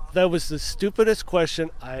teaching, that was the stupidest question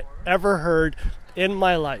I ever heard in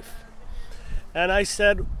my life." And I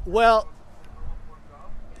said, "Well,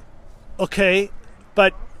 okay,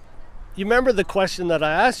 but you remember the question that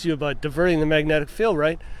I asked you about diverting the magnetic field,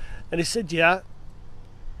 right?" And he said, "Yeah."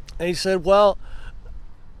 And he said, "Well,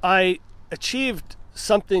 I achieved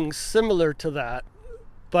something similar to that,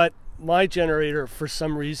 but my generator, for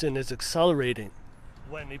some reason, is accelerating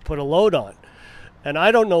when we put a load on. And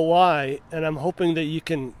I don't know why, and I'm hoping that you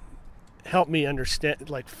can help me understand,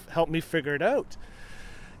 like help me figure it out."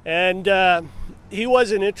 And he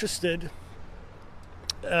wasn't interested.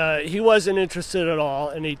 He wasn't interested at all,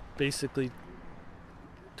 and he basically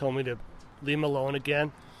told me to leave him alone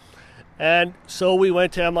again. And so we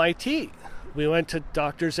went to MIT. We went to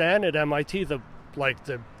Dr. THANE at MIT, the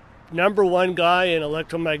 #1 guy in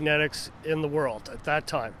electromagnetics in the world at that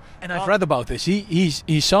time. And I've read about this.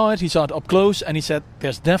 He saw it up close, and he said,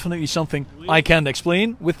 "There's definitely something I can't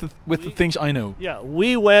explain with the things I know." Yeah,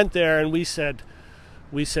 we went there and we said,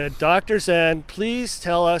 "Dr. THANE, please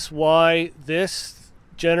tell us why this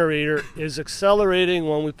generator is accelerating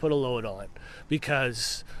when we put a load on,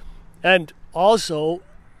 and also,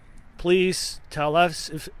 please tell us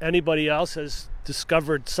if anybody else has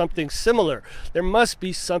discovered something similar. There must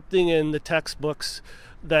be something in the textbooks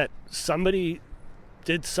that somebody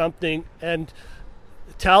did something, and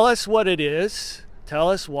tell us what it is, tell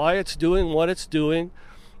us why it's doing what it's doing,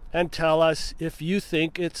 and tell us if you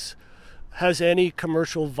think it has any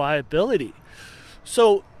commercial viability."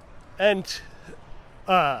 So, and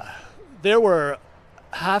there were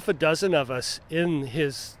half a dozen of us in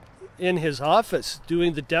his office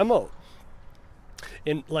doing the demo.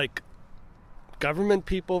 In like government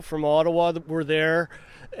people from Ottawa that were there,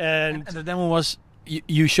 and the demo was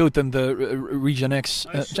you showed them the ReGenX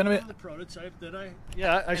generator. The prototype that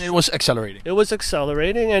and it was accelerating. It was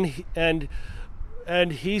accelerating,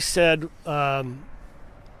 and he said,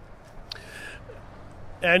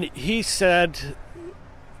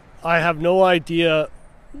 "I have no idea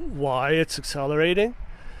why it's accelerating,"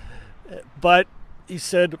 but he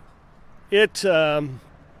said it. And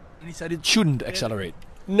he said it shouldn't accelerate.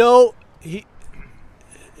 No,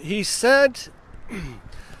 he said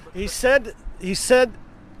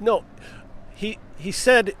no. He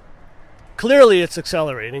said clearly it's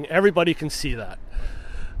accelerating. Everybody can see that.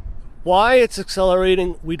 Why it's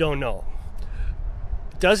accelerating, we don't know.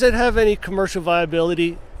 Does it have any commercial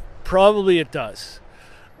viability? Probably it does.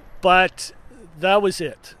 But that was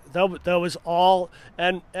it. That was all.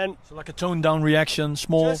 And so like a toned down reaction,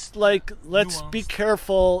 small. Just like, let's be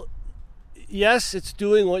careful. Yes, it's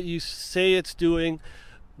doing what you say it's doing.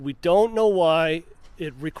 We don't know why.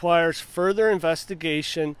 It requires further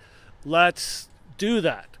investigation. Let's do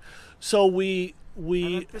that. So we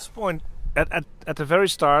and at this point, at the very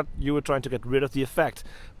start, you were trying to get rid of the effect.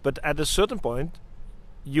 But at a certain point,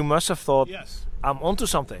 you must have thought, yes, I'm onto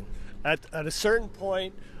something. At a certain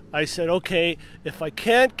point, I said, okay, if I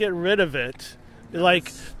can't get rid of it,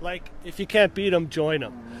 Like if you can't beat them, join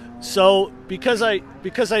them. So because I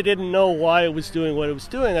didn't know why it was doing what it was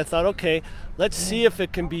doing, I thought, okay, let's see if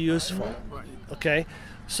it can be useful. Okay,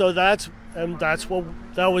 so that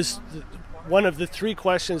was one of the 3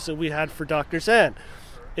 questions that we had for Dr. Zan.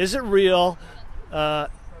 Is it real?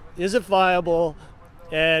 Is it viable?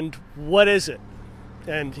 And what is it?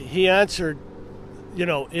 And he answered,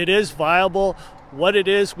 it is viable. What it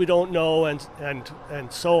is, we don't know, and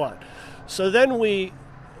so on. So then we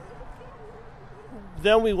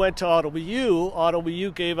went to Ottawa U. Ottawa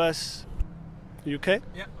U gave us, you okay?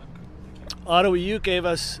 Yeah. Ottawa U gave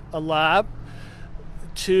us a lab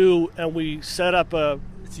and we set up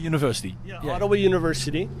It's a university. Yeah. Ottawa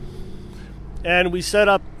University. And we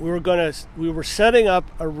were setting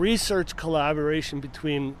up a research collaboration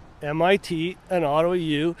between MIT and Ottawa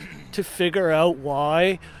U to figure out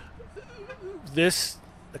why this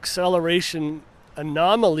acceleration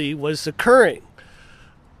anomaly was occurring.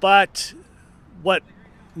 But what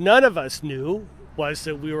none of us knew was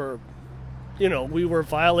that we were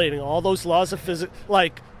violating all those laws of physics,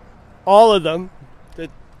 like all of them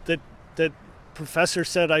that professor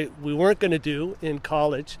said we weren't going to do in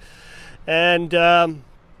college. And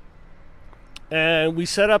we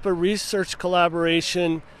set up a research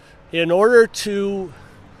collaboration in order to.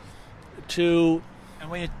 And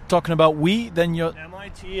when you're talking about we, then you're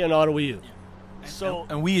MIT and Ottawa U. Yeah. So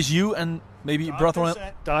and we is you and maybe brother.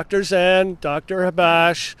 Dr. Zan, Dr.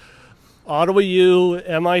 Habash, Ottawa U,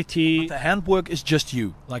 MIT. But the handwork is just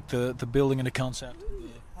you, like the building and the concept.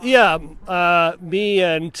 Yeah, me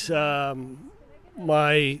and a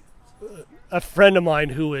friend of mine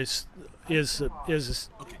who is he's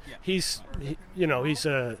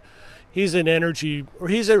an energy, or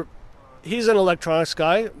he's an electronics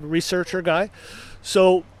guy, researcher guy.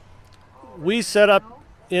 So we set up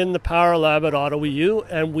in the power lab at Ottawa U,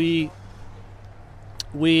 and we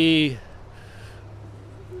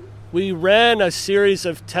ran a series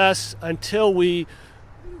of tests until we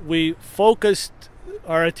focused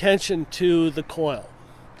our attention to the coil.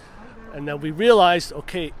 And then we realized,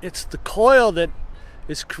 okay, it's the coil that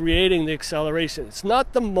is creating the acceleration. It's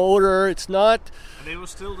not the motor, it's not... And they were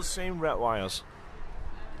still the same red wires?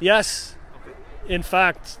 Yes. Okay. In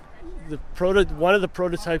fact, one of the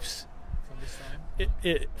prototypes...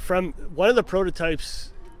 one of the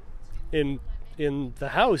prototypes in the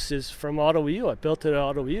house is from Ottawa U. I built it at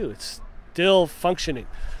Ottawa U. It's still functioning.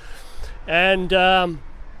 And...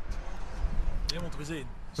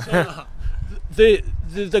 So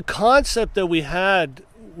the concept that we had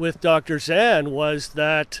with Dr. Zan was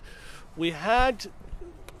that we had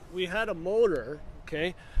a motor,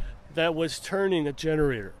 okay, that was turning a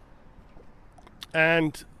generator,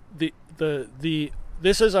 and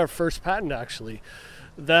this is our first patent actually,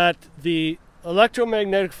 that the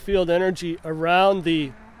electromagnetic field energy around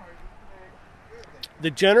the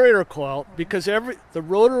generator coil, because the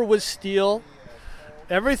rotor was steel,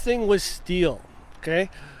 everything was steel, okay?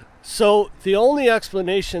 So the only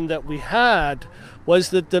explanation that we had was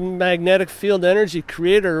that the magnetic field energy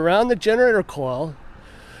created around the generator coil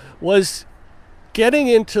was getting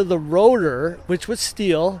into the rotor, which was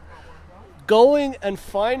steel, going and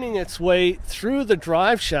finding its way through the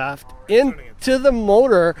drive shaft into the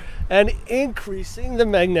motor and increasing the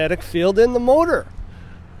magnetic field in the motor.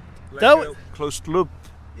 Like a closed loop.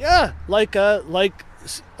 Yeah, like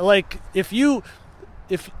if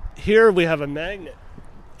here we have a magnet.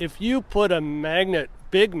 If you put a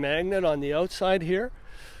big magnet on the outside here,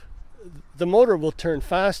 the motor will turn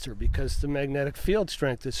faster because the magnetic field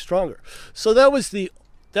strength is stronger. So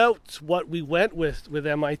that's what we went with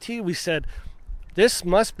MIT. We said, this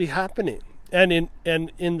must be happening. And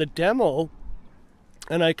in the demo,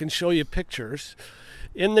 and I can show you pictures,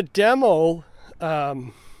 in the demo,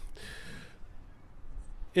 in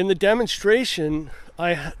the demonstration,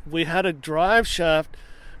 we had a drive shaft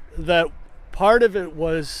that part of it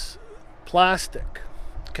was plastic,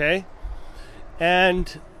 okay?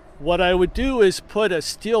 And what I would do is put a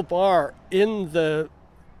steel bar in the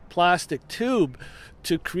plastic tube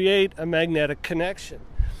to create a magnetic connection.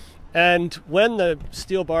 And when the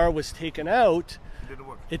steel bar was taken out,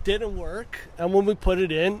 it didn't work. And when we put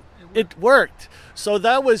it in, it worked. So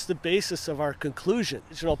that was the basis of our conclusion,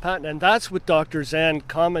 original patent. And that's what Dr. Zan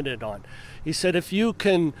commented on. He said, if you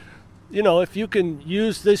can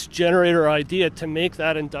use this generator idea to make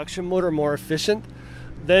that induction motor more efficient,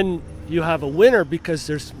 then you have a winner, because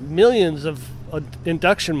there's millions of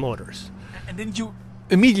induction motors. And didn't you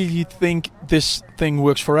immediately think this thing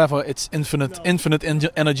works forever? It's infinite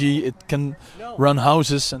energy. It can run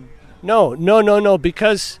houses and... No,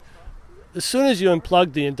 because as soon as you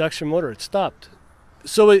unplugged the induction motor, it stopped.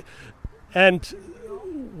 So And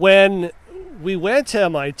when we went to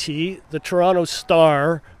MIT, the Toronto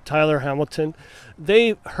Star, Tyler Hamilton,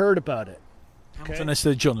 they heard about it. Hamilton is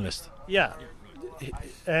the journalist. Yeah.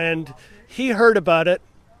 And he heard about it,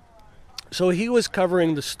 so he was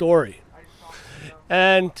covering the story.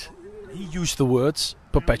 And He used the words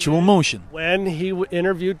perpetual motion. when he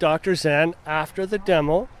interviewed Dr. Zan after the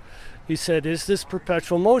demo, he said, "Is this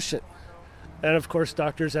perpetual motion?" And of course,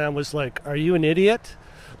 Dr. Zan was like, "Are you an idiot?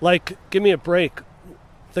 Like, give me a break.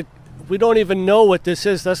 We don't even know what this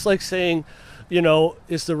is." That's like saying, you know,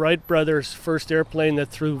 is the Wright brothers' first airplane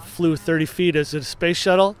that flew 30 feet, is it a space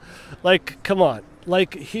shuttle? Like, come on.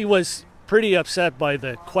 Like, he was pretty upset by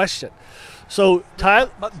the question. So, Tyler...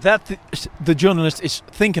 But that the journalist is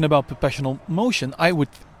thinking about perpetual motion, I would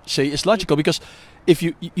say is logical, because if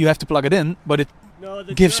you have to plug it in, but it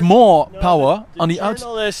gives more power on the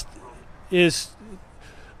outside.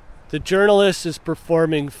 The journalist is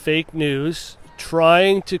performing fake news,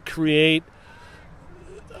 trying to create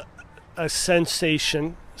a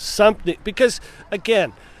sensation, something, because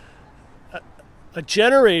again, a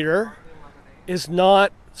generator is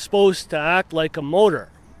not supposed to act like a motor.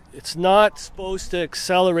 It's not supposed to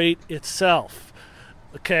accelerate itself.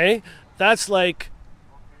 Okay? That's like,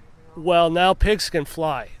 well, now pigs can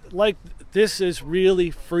fly. Like, this is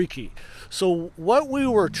really freaky. So what we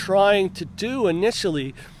were trying to do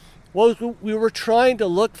initially was we were trying to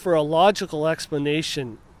look for a logical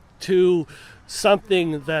explanation to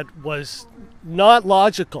something that was not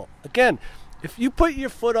logical. Again, if you put your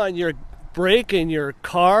foot on your brake in your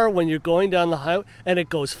car when you're going down the highway and it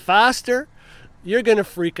goes faster, you're going to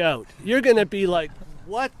freak out. You're going to be like,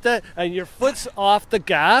 what the... And your foot's off the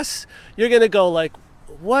gas, you're going to go like,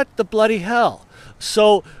 what the bloody hell?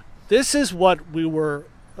 So this is what we were...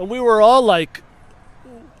 And we were all like,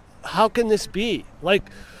 how can this be? Like...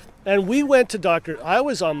 And we went to I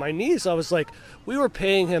was on my knees. I was like, we were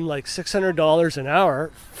paying him like $600 an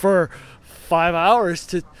hour for 5 hours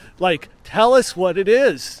to like tell us what it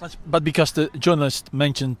is. But because the journalist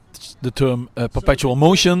mentioned the term perpetual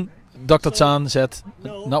motion, Dr. THANE said,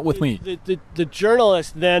 not with me. The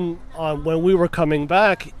journalist then, when we were coming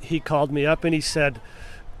back, he called me up and he said,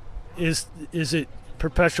 is it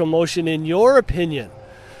perpetual motion in your opinion?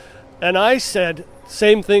 And I said,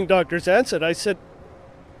 same thing Dr. Zan said. I said,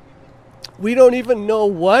 we don't even know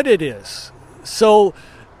what it is. So,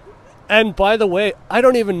 and by the way, I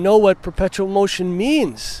don't even know what perpetual motion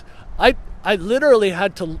means. I literally I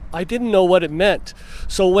didn't know what it meant.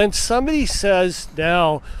 So when somebody says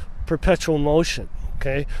now perpetual motion,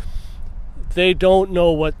 okay, they don't know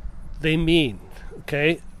what they mean,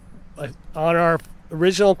 okay? On our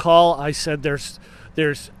original call, I said there's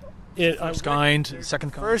First kind,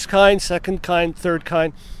 second kind. First kind, second kind, third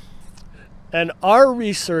kind. And our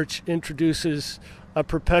research introduces a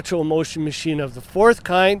perpetual motion machine of the fourth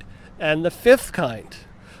kind and the fifth kind,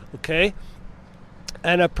 okay?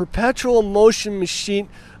 And a perpetual motion machines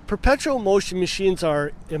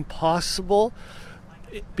are impossible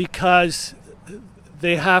because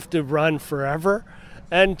they have to run forever,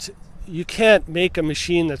 and you can't make a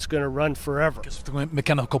machine that's going to run forever. Because of the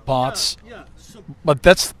mechanical parts. But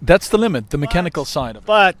that's the limit, the mechanical side of it.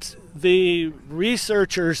 But the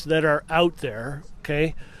researchers that are out there,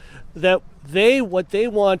 okay, that what they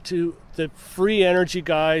want to, the free energy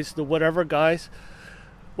guys, the whatever guys,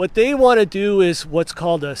 what they want to do is what's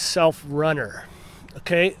called a self-runner,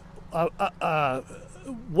 okay?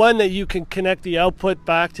 One that you can connect the output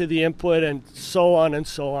back to the input and so on and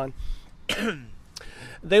so on.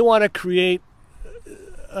 They want to create,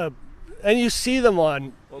 and you see them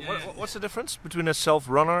on... What's the difference between a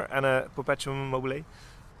self-runner and a perpetual mobile?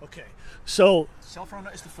 Okay, so... Self-runner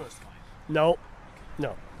is the first kind.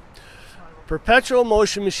 No. Perpetual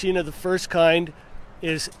motion machine of the first kind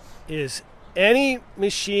is any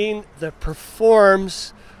machine that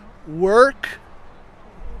performs work,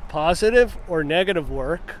 positive or negative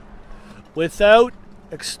work, without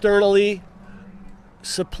externally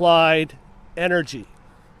supplied energy.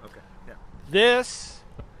 Okay. Yeah. This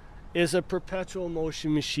is a perpetual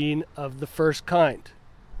motion machine of the first kind.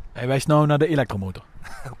 Hij wijst nou naar de elektromotor.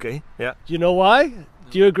 Okay. Yeah. Do you know why?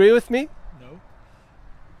 Do you agree with me? No.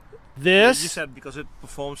 This... You said because it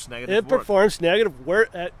performs negative It work. performs negative work.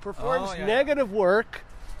 It performs negative work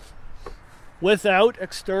without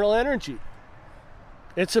external energy.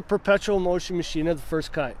 It's a perpetual motion machine of the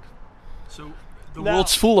first kind. So the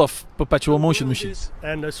world's full of perpetual motion machines.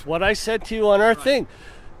 And that's what I said to you on our thing.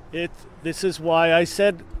 This is why I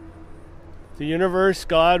said the universe,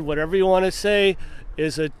 God, whatever you want to say,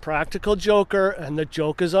 is a practical joker, and the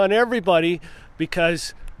joke is on everybody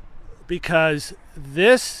because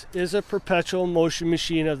this is a perpetual motion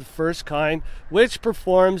machine of the first kind, which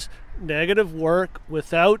performs negative work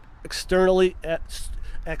without external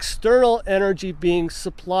energy being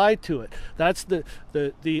supplied to it. That's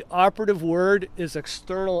the operative word is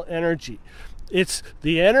external energy. It's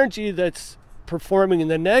the energy that's performing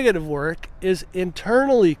the negative work is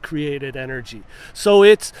internally created energy. So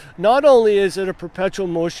it's not only is it a perpetual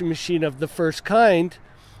motion machine of the first kind,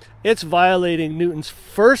 it's violating Newton's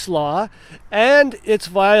first law, and it's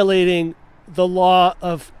violating the law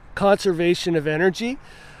of conservation of energy.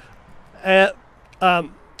 But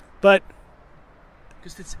because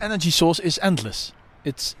its energy source is endless,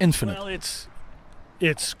 it's infinite. well,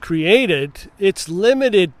 it's created. It's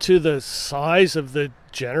limited to the size of the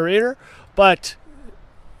generator, but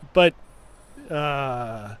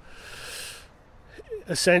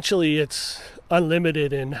essentially it's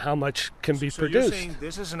unlimited in how much can be So produced. you're saying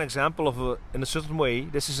this is an example of in a certain way,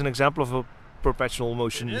 this is an example of a perpetual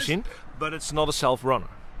motion It is. machine, but it's not a self-runner.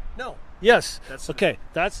 No. Yes. That's Okay.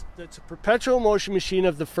 That's a perpetual motion machine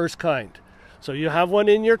of the first kind. So you have one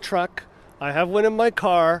in your truck. I have one in my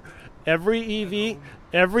car. Every EV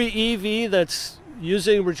that's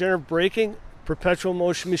using regenerative braking, perpetual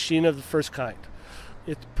motion machine of the first kind.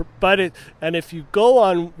 And if you go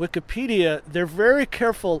on Wikipedia, they're very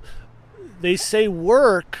careful. They say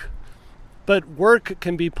work, but work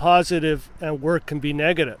can be positive and work can be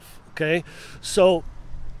negative. Okay, so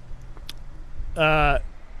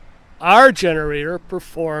our generator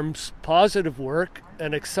performs positive work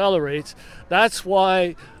and accelerates. That's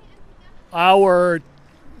why our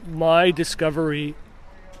discovery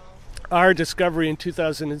in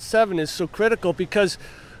 2007 is so critical, because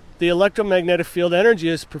the electromagnetic field energy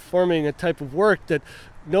is performing a type of work that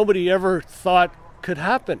nobody ever thought could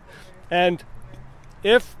happen. And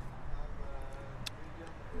if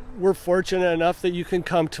we're fortunate enough that you can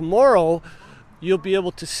come tomorrow, you'll be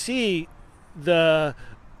able to see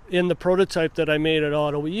in the prototype that I made at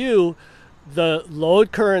Ottawa U, the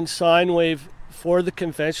load current sine wave for the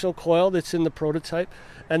conventional coil that's in the prototype,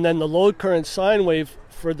 and then the load current sine wave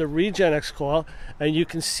for the ReGenX coil, and you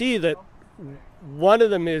can see that one of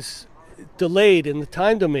them is delayed in the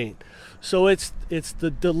time domain. So it's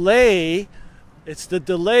the delay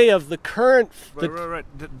of the current. Right.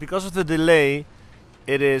 Because of the delay,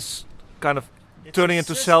 it is kind of turning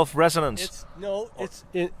into self-resonance.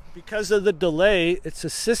 Because of the delay, it's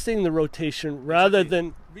assisting the rotation rather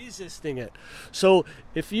than resisting it. So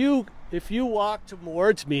if you walk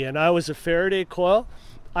towards me and I was a Faraday coil,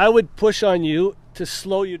 I would push on you to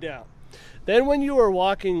slow you down. Then when you were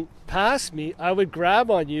walking past me, I would grab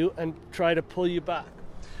on you and try to pull you back.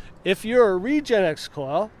 If you're a ReGenX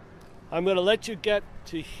coil, I'm going to let you get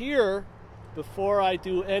to here before I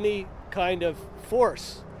do any kind of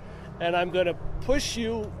force. And I'm going to push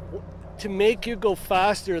you to make you go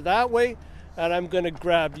faster that way, and I'm going to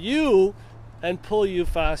grab you and pull you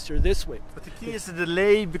faster this way. But the key is the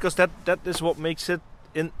delay, because that is what makes it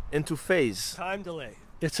into phase. Time delay.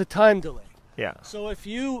 It's a time delay. Yeah. So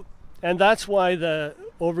and that's why the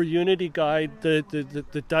over Unity guy,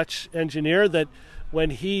 the Dutch engineer, that when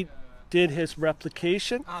he did his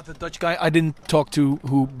replication. The Dutch guy I didn't talk to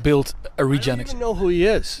who built a ReGenX. I don't even know who he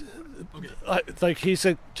is. Okay. He's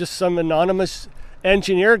just some anonymous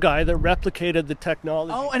engineer guy that replicated the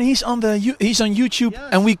technology. Oh, and he's on YouTube, Yes.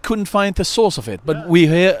 and we couldn't find the source of it. But we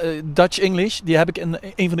hear Dutch English, die heb ik in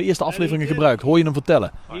een van de eerste afleveringen gebruikt. Hoor je hem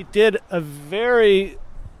vertellen? He did a very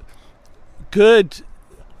good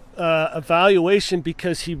evaluation,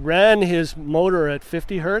 because he ran his motor at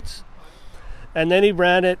 50 hertz, and then he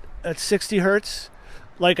ran it at 60 hertz.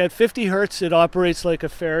 Like at 50 hertz, it operates like a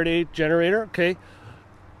Faraday generator, okay?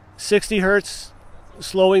 60 hertz,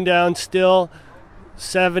 slowing down still,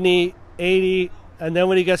 70, 80, and then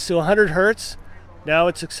when he gets to 100 hertz, now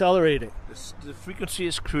it's accelerating. The frequency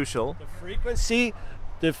is crucial. The frequency,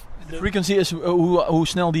 De frequency is hoe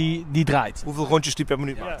snel die draait. Hoeveel rondjes die per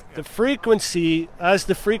minuut maakt. the frequency, as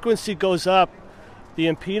the frequency goes up, the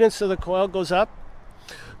impedance of the coil goes up.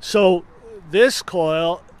 So this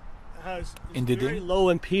coil has very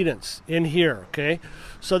low impedance in here, okay?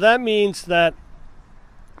 So that means that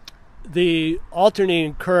the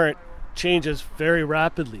alternating current changes very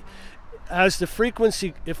rapidly. As the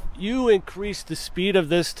frequency, if you increase the speed of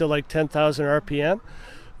this to like 10,000 RPM,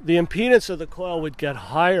 the impedance of the coil would get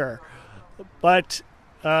higher. But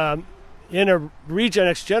in a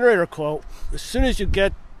ReGenX generator coil, as soon as you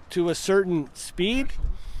get to a certain speed,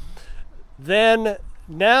 then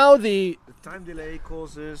now the time delay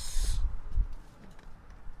causes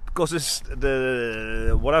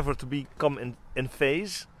the whatever to become in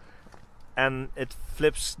phase, and it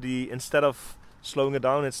flips instead of slowing it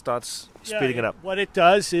down, it starts speeding it up. What it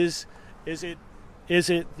does is the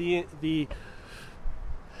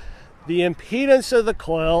impedance of the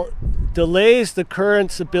coil delays the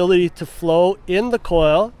current's ability to flow in the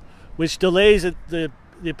coil, which delays the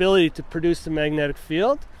ability to produce the magnetic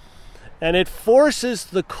field, and it forces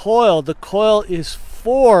the coil. The coil is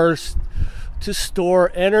forced to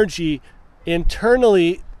store energy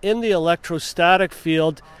internally in the electrostatic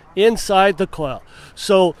field inside the coil.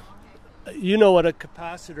 So you know what a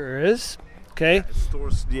capacitor is, okay? It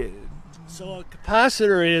stores So a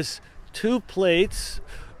capacitor is two plates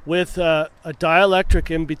with a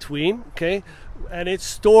dielectric in between, okay? And it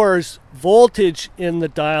stores voltage in the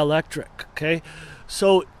dielectric, okay?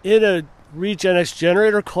 So in a ReGenX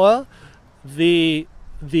generator coil, the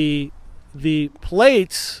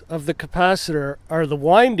plates of the capacitor are the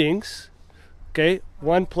windings, okay?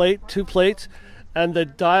 One plate, two plates, and the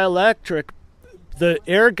dielectric, the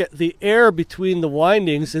air between the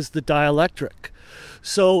windings is the dielectric.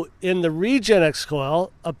 So in the ReGenX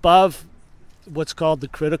coil, above what's called the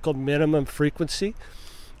critical minimum frequency,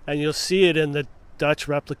 and you'll see it in the Dutch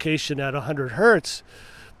replication at 100 hertz,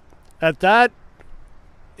 at that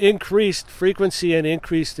increased frequency and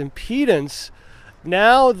increased impedance,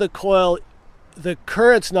 now the coil, the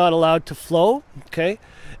current's not allowed to flow, okay?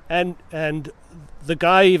 And the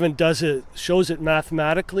guy even shows it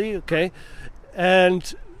mathematically, okay?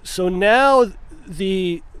 And so now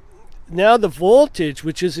the voltage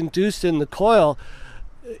which is induced in the coil,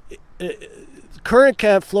 current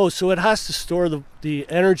can't flow, so it has to store the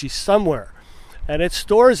energy somewhere, and it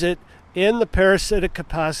stores it in the parasitic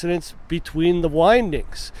capacitance between the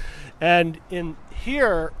windings. And in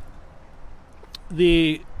here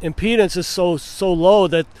the impedance is so low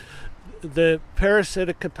that the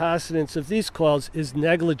parasitic capacitance of these coils is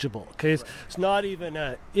negligible, okay? It's not even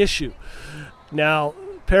an issue. Now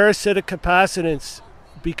parasitic capacitance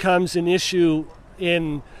becomes an issue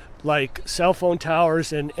in like cell phone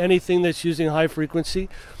towers and anything that's using high frequency.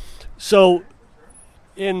 So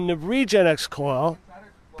in the ReGenX coil,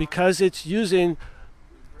 because it's using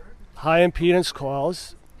high impedance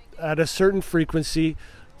coils at a certain frequency,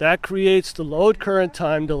 that creates the load current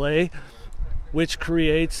time delay, which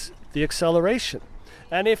creates the acceleration.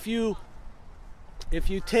 And if you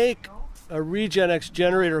take a ReGenX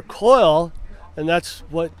generator coil, and that's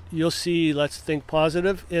what you'll see, let's think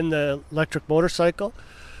positive, in the electric motorcycle,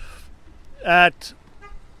 at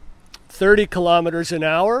 30 kilometers an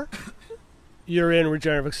hour, you're in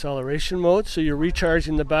regenerative acceleration mode, so you're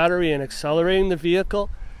recharging the battery and accelerating the vehicle.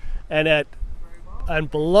 And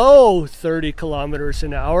below 30 kilometers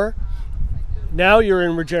an hour, now you're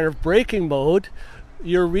in regenerative braking mode.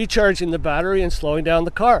 You're recharging the battery and slowing down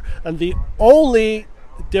the car. And the only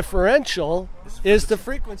differential is the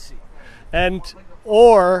frequency.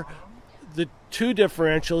 Or the two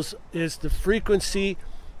differentials is the frequency,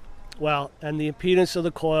 and the impedance of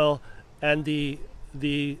the coil, and the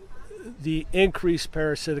increased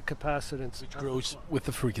parasitic capacitance, Which grows with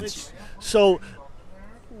the frequency. So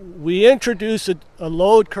we introduce a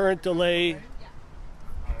load current delay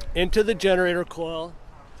into the generator coil.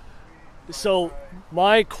 So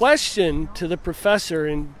my question to the professor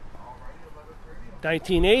in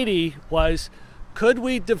 1980 was, could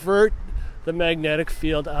we divert the magnetic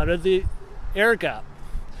field out of the air gap?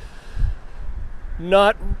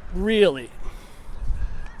 Not really.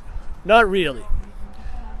 Not really.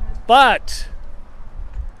 But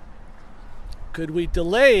could we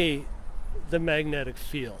delay the magnetic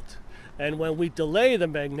field? And when we delay the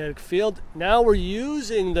magnetic field, now we're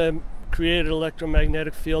using the created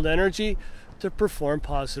electromagnetic field energy to perform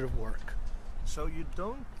positive work. So you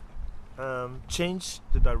don't change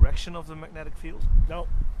the direction of the magnetic field? No.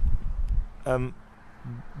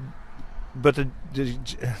 But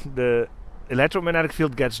the electromagnetic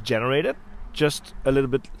field gets generated just a little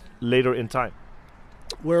bit later in time.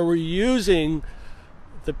 Where we're using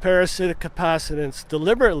the parasitic capacitance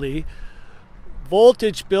deliberately,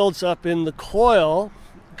 voltage builds up in the coil,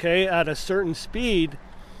 okay, at a certain speed,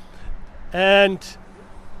 and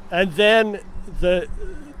then the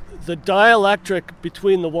dielectric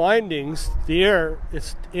between the windings, the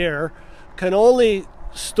air can only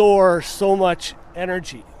store so much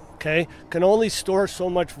energy, okay, can only store so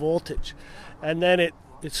much voltage, and then it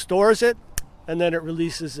stores it, and then it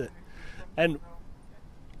releases it, and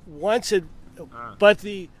once it, but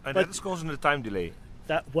that is causing the time delay.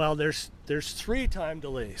 There's three time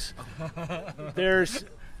delays. there's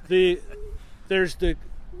the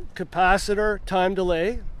capacitor time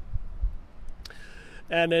delay,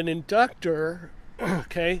 and an inductor.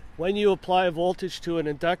 Okay, when you apply voltage to an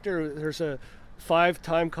inductor, there's a 5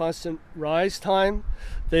 time constant rise time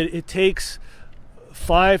that it takes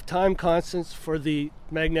 5 time constants for the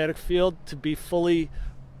magnetic field to be fully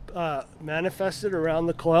manifested around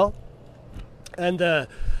the coil, and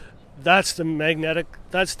that's the magnetic.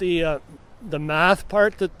 That's the math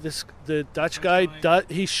part that the Dutch guy does.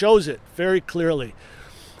 He shows it very clearly,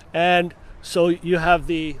 and so you have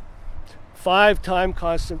the 5 time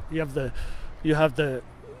constant. You have the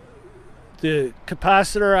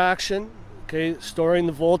capacitor action, okay, storing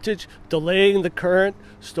the voltage, delaying the current,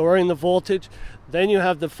 storing the voltage. Then you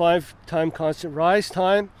have the 5 time constant rise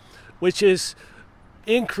time, which is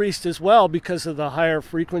increased as well because of the higher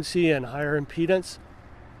frequency and higher impedance.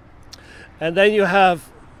 And then you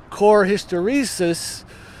have core hysteresis,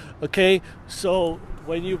 okay? So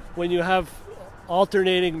when you have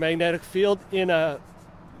alternating magnetic field in a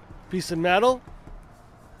piece of metal,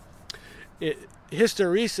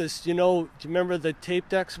 hysteresis, do you remember the tape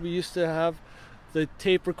decks we used to have, the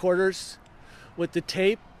tape recorders with the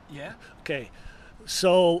tape? Yeah. Okay.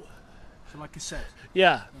 So like cassette.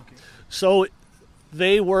 Yeah. Okay. So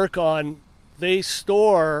they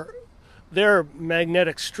store their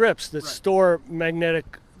magnetic strips that store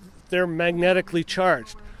they're magnetically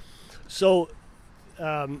charged. So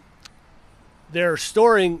they're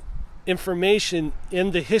storing information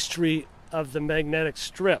in the history of the magnetic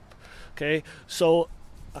strip. Okay, so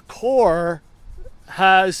a core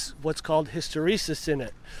has what's called hysteresis in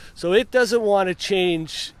it, so it doesn't want to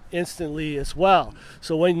change instantly as well.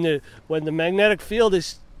 So when the magnetic field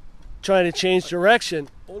is trying to change direction,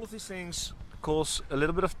 all of these things cause a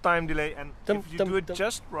little bit of time delay, and if you do it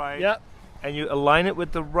just right, and you align it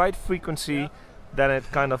with the right frequency, then it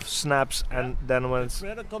kind of snaps, and then when it's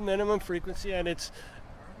critical minimum frequency, and it's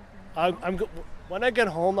when I get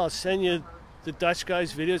home, I'll send you the Dutch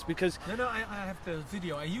guy's videos, because No, I have the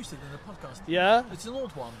video. I used it in the podcast. Yeah, it's an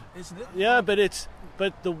old one, isn't it? Yeah, but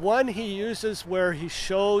the one he uses where he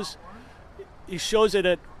shows it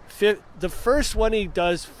at the first one he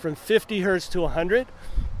does from 50 hertz to 100,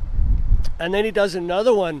 and then he does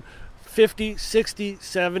another one 50, 60,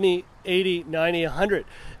 70, 80, 90, 100,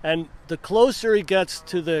 and the closer he gets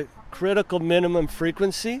to the critical minimum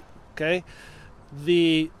frequency, okay,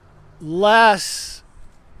 the less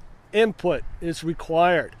input is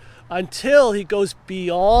required until he goes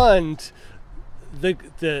beyond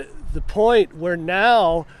the point where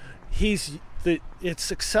now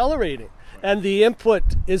it's accelerating and the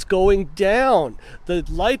input is going down. The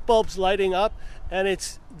light bulb's lighting up, and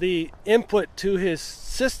it's the input to his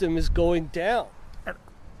system is going down.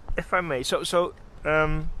 If I may, so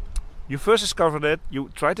you first discovered it, you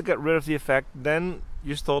tried to get rid of the effect, then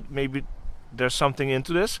you thought maybe there's something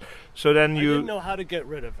into this, so then I you didn't know how to get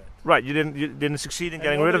rid of it. Right, you didn't succeed in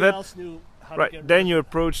getting rid of it. Else knew how right, to get then rid you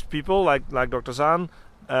approached people like Dr. THANE.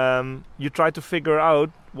 You tried to figure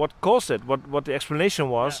out what caused it, what the explanation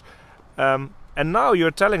was, and now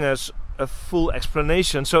you're telling us a full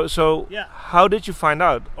explanation. So how did you find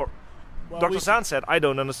out? Or Dr. THANE said, I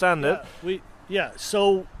don't understand it.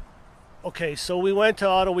 So we went to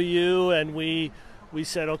Ottawa U, and we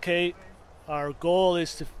said, okay, our goal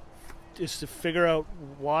is to figure out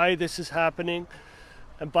why this is happening.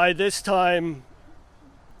 And by this time,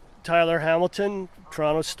 Tyler Hamilton,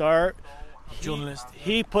 Toronto Star, journalist,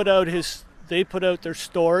 they put out their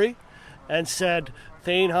story and said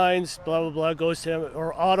THANE HEINS blah blah blah goes to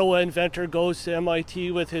or Ottawa inventor goes to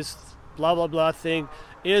MIT with his blah blah blah thing.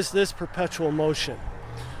 Is this perpetual motion?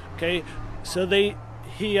 Okay, so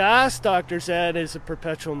he asked Dr. Zan, is it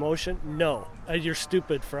perpetual motion? No. You're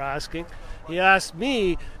stupid for asking. He asked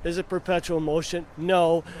me, is it perpetual motion?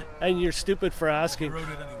 No. And you're stupid for asking. I wrote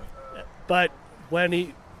it anyway. But when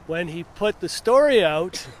he put the story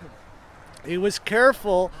out, he was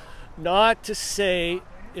careful not to say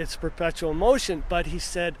it's perpetual motion, but he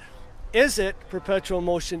said, is it perpetual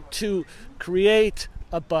motion to create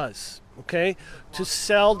a buzz, okay? To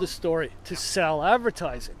sell the story, to sell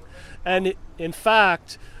advertising. And in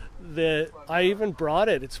fact, I even brought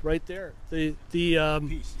it, it's right there. The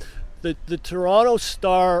Toronto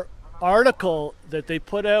Star article that they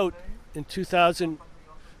put out in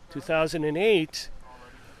 2008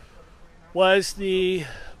 was the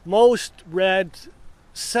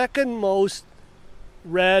second most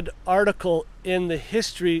read article in the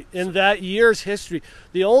history, in that year's history.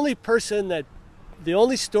 The only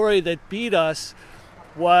story that beat us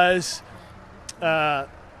was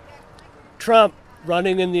Trump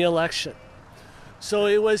running in the election. So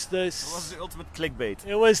it was It was the ultimate clickbait.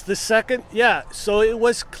 It was the second, so it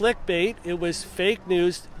was clickbait, it was fake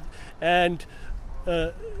news, and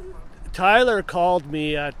Tyler called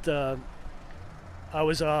me I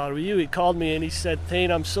was on review, he called me and he said,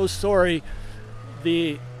 THANE, I'm so sorry,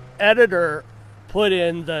 the editor put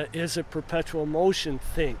in the is it perpetual motion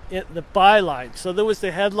thing, the byline. So there was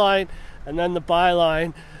the headline and then the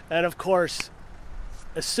byline. And of course,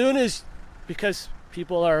 because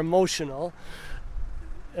people are emotional,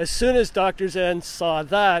 as soon as Dr. Zen saw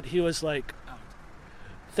that, he was like,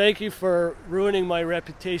 thank you for ruining my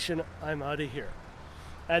reputation, I'm out of here.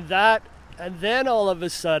 And then all of a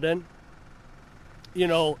sudden,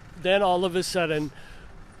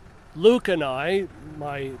 Luke and I,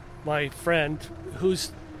 my friend,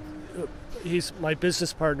 he's my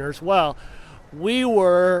business partner as well, we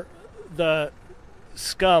were the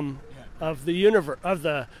scum of the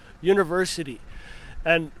university.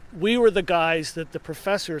 And we were the guys that the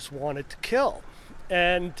professors wanted to kill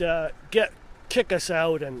and kick us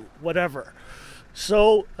out and whatever.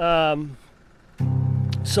 So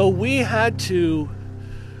we had to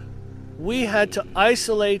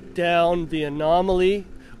isolate down the anomaly.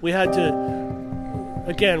 We had to,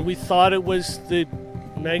 again, we thought it was the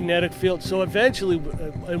magnetic field. So eventually,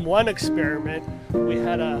 in one experiment, we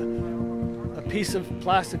had a piece of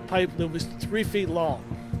plastic pipe that was 3 feet long.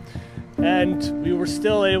 And we were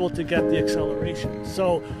still able to get the acceleration.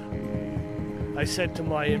 So I said to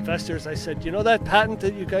my investors, I said, you know that patent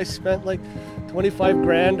that you guys spent like 25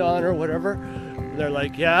 grand on or whatever? And they're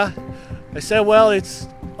like, yeah. I said, well, it's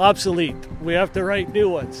obsolete. We have to write new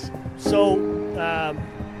ones. So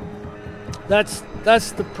that's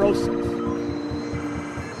the process.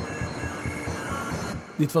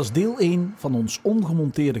 Dit was deel 1 van ons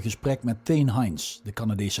ongemonteerde gesprek met THANE HEINS, de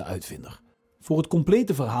Canadese uitvinder. Voor het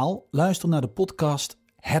complete verhaal luister naar de podcast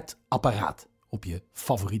Het Apparaat op je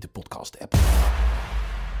favoriete podcast-app.